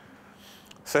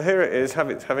 So here it is,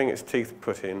 having its teeth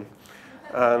put in.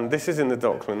 And this is in the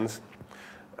Docklands.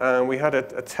 And we had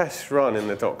a test run in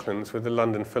the Docklands with the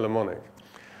London Philharmonic.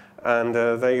 And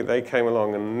they came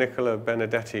along, and Nicola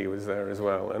Benedetti was there as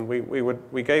well. And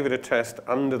we gave it a test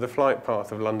under the flight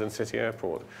path of London City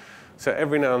Airport. So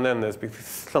every now and then there's this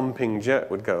thumping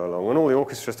jet would go along, and all the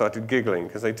orchestra started giggling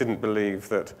because they didn't believe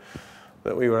that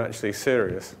we were actually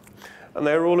serious. And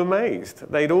they were all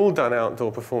amazed. They'd all done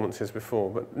outdoor performances before,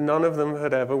 but none of them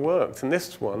had ever worked. And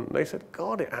this one, they said,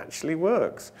 God, it actually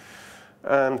works.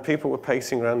 And people were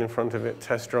pacing around in front of it,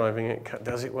 test driving it.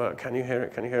 Does it work? Can you hear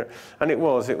it? Can you hear it? And it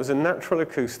was a natural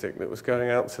acoustic that was going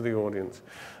out to the audience.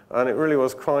 And it really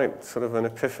was quite sort of an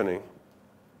epiphany.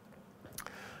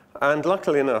 And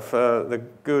luckily enough, the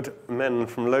good men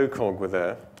from LOCOG were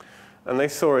there, and they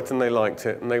saw it and they liked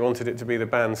it, and they wanted it to be the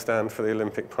bandstand for the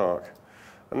Olympic Park.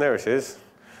 And there it is.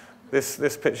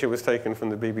 This picture was taken from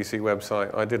the BBC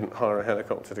website. I didn't hire a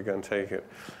helicopter to go and take it.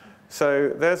 So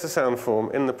there's the sound form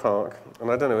in the park,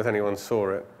 and I don't know if anyone saw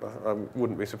it. I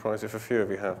wouldn't be surprised if a few of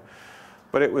you have.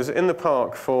 But it was in the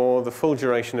park for the full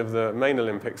duration of the main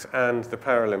Olympics and the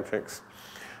Paralympics,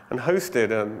 and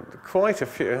hosted quite a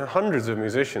few, hundreds of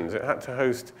musicians. It had to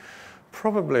host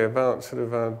probably about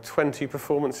sort of 20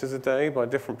 performances a day by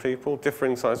different people,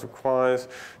 differing size of choirs,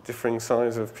 differing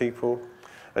size of people.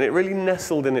 And it really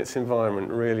nestled in its environment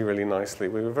really, really nicely.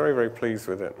 We were very, very pleased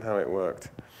with it, how it worked.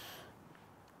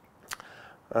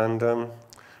 And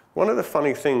one of the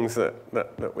funny things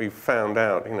that we found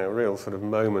out, a real sort of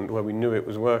moment where we knew it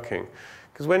was working,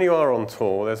 because when you are on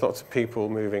tour, there's lots of people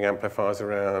moving amplifiers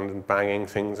around and banging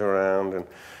things around and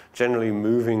generally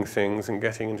moving things and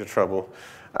getting into trouble.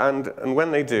 And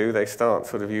when they do, they start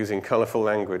sort of using colourful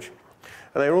language.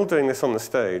 And they were all doing this on the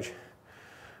stage.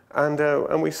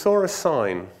 And we saw a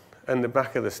sign in the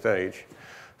back of the stage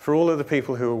for all of the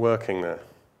people who were working there.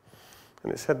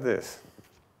 And it said this.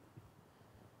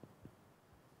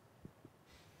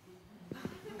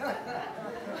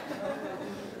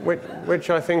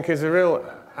 Which I think is a real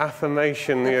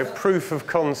affirmation, proof of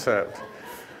concept.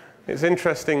 It's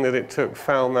interesting that it took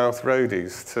foul-mouthed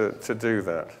roadies to do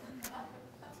that.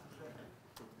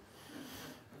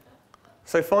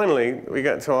 So finally, we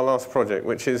get to our last project,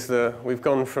 which is we've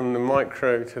gone from the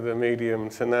micro to the medium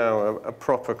to now a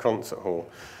proper concert hall.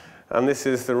 And this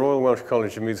is the Royal Welsh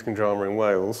College of Music and Drama in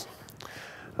Wales.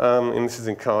 And this is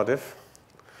in Cardiff.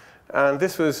 And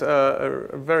this was a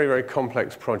very, very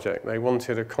complex project. They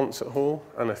wanted a concert hall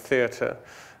and a theatre,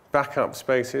 backup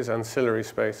spaces, ancillary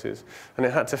spaces, and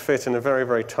it had to fit in a very,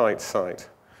 very tight site.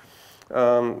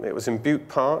 It was in Butte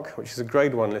Park, which is a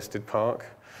Grade 1 listed park,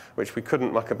 which we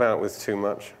couldn't muck about with too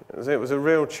much. It was a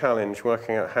real challenge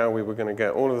working out how we were going to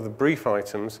get all of the brief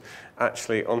items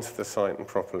actually onto the site and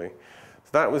properly. So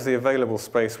that was the available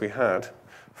space we had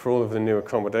for all of the new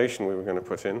accommodation we were going to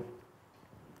put in.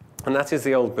 And that is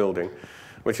the old building,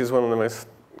 which is one of the most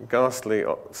ghastly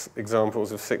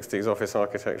examples of 60s office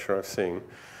architecture I've seen.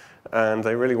 And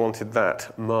they really wanted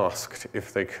that masked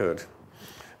if they could.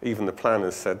 Even the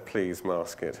planners said, please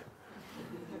mask it.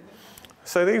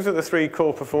 So these are the three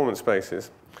core performance spaces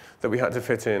that we had to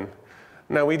fit in.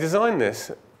 Now, we designed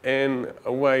this in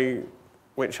a way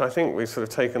which I think we've sort of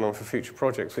taken on for future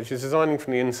projects, which is designing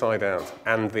from the inside out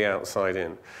and the outside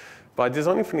in. By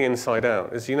designing from the inside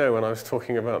out, as you know, when I was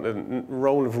talking about the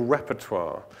role of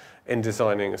repertoire in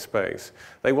designing a space,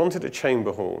 they wanted a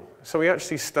chamber hall. So we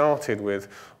actually started with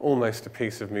almost a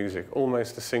piece of music,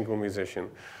 almost a single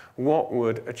musician. What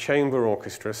would a chamber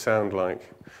orchestra sound like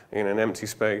in an empty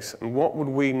space? And what would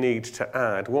we need to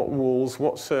add? What walls,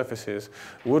 what surfaces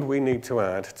would we need to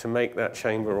add to make that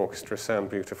chamber orchestra sound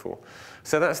beautiful?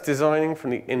 So that's designing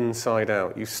from the inside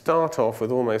out. You start off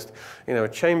with almost, a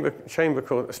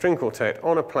string quartet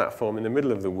on a platform in the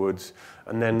middle of the woods,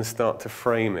 and then start to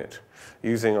frame it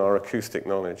using our acoustic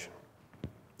knowledge.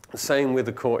 Same with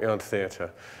the courtyard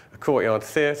theatre. A courtyard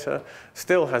theatre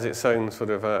still has its own sort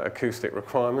of acoustic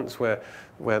requirements where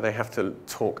they have to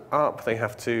talk up, they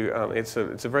have to, it's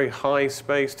a very high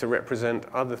space to represent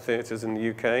other theatres in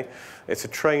the UK. It's a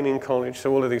training college,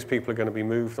 so all of these people are going to be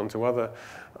moved onto other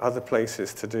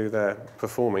places to do their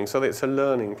performing. So it's a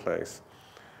learning place.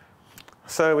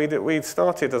 So we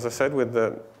started, as I said, with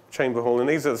the chamber hall, and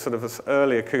these are sort of this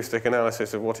early acoustic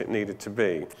analysis of what it needed to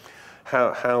be.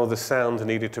 How the sound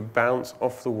needed to bounce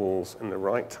off the walls in the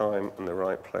right time and the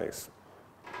right place.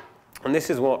 And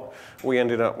this is what we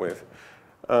ended up with.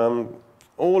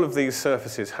 All of these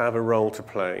surfaces have a role to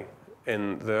play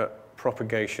in the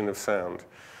propagation of sound.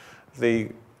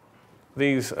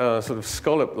 These sort of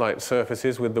scallop-like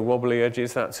surfaces with the wobbly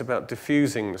edges, that's about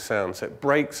diffusing the sound. So it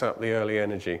breaks up the early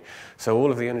energy. So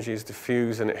all of the energy is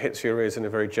diffused and it hits your ears in a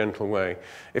very gentle way.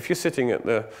 If you're sitting at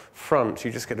the front,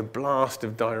 you just get a blast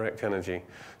of direct energy.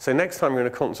 So next time you're in a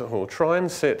concert hall, try and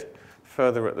sit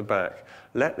further at the back.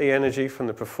 Let the energy from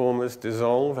the performers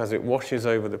dissolve as it washes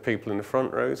over the people in the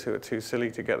front rows who are too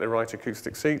silly to get the right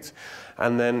acoustic seats.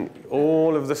 And then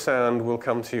all of the sound will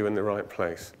come to you in the right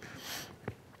place.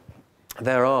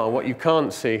 What you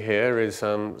can't see here is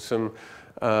some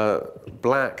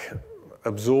black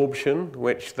absorption,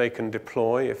 which they can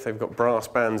deploy if they've got brass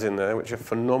bands in there, which are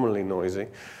phenomenally noisy.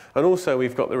 And also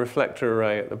we've got the reflector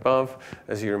array at the above,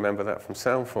 as you remember that from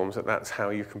Soundforms, that's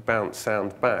how you can bounce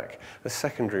sound back, a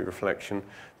secondary reflection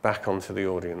back onto the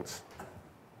audience.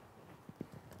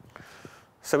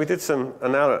 So we did some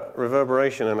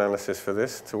reverberation analysis for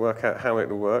this to work out how it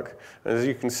would work. And as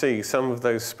you can see, some of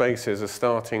those spaces are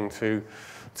starting to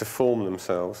form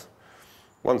themselves.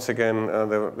 Once again,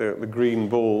 the green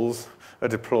balls are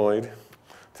deployed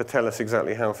to tell us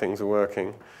exactly how things are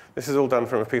working. This is all done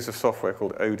from a piece of software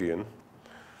called Odeon.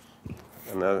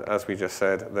 And as we just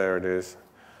said, there it is.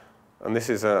 And this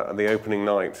is the opening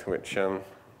night, which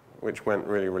went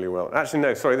really, really well. Actually,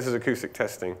 no, sorry, this is acoustic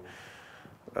testing.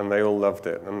 And they all loved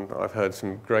it. And I've heard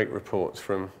some great reports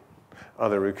from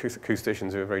other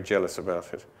acousticians who are very jealous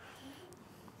about it.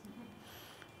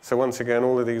 So once again,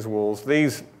 all of these walls, the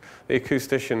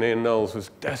acoustician Ian Knowles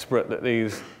was desperate that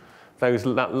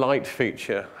that light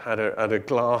feature had a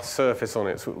glass surface on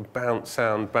it so it would bounce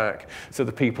sound back to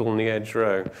the people on the edge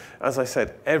row. As I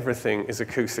said, everything is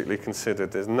acoustically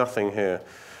considered. There's nothing here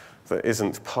that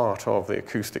isn't part of the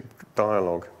acoustic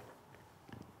dialogue.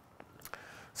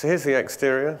 So here's the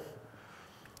exterior.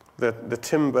 The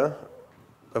timbre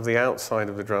of the outside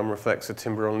of the drum reflects the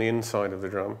timbre on the inside of the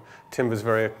drum. Timbre is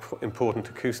very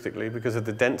important acoustically because of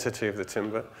the density of the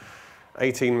timbre.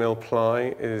 18mm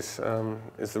ply is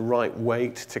the right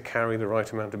weight to carry the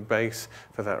right amount of bass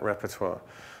for that repertoire.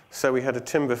 So we had a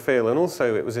timbre feel, and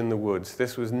also it was in the woods.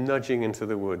 This was nudging into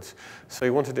the woods. So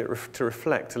we wanted it to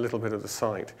reflect a little bit of the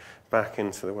site back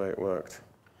into the way it worked.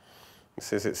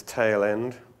 This is its tail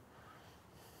end.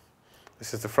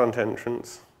 This is the front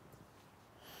entrance,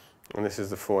 and this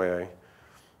is the foyer.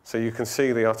 So you can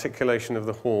see the articulation of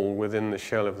the hall within the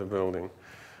shell of the building,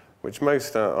 which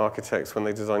most architects, when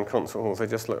they design concert halls, they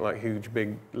just look like huge,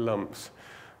 big lumps.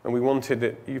 And we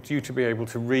wanted you to be able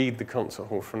to read the concert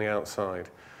hall from the outside.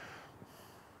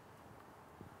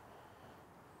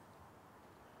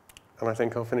 And I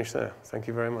think I'll finish there. Thank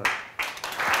you very much.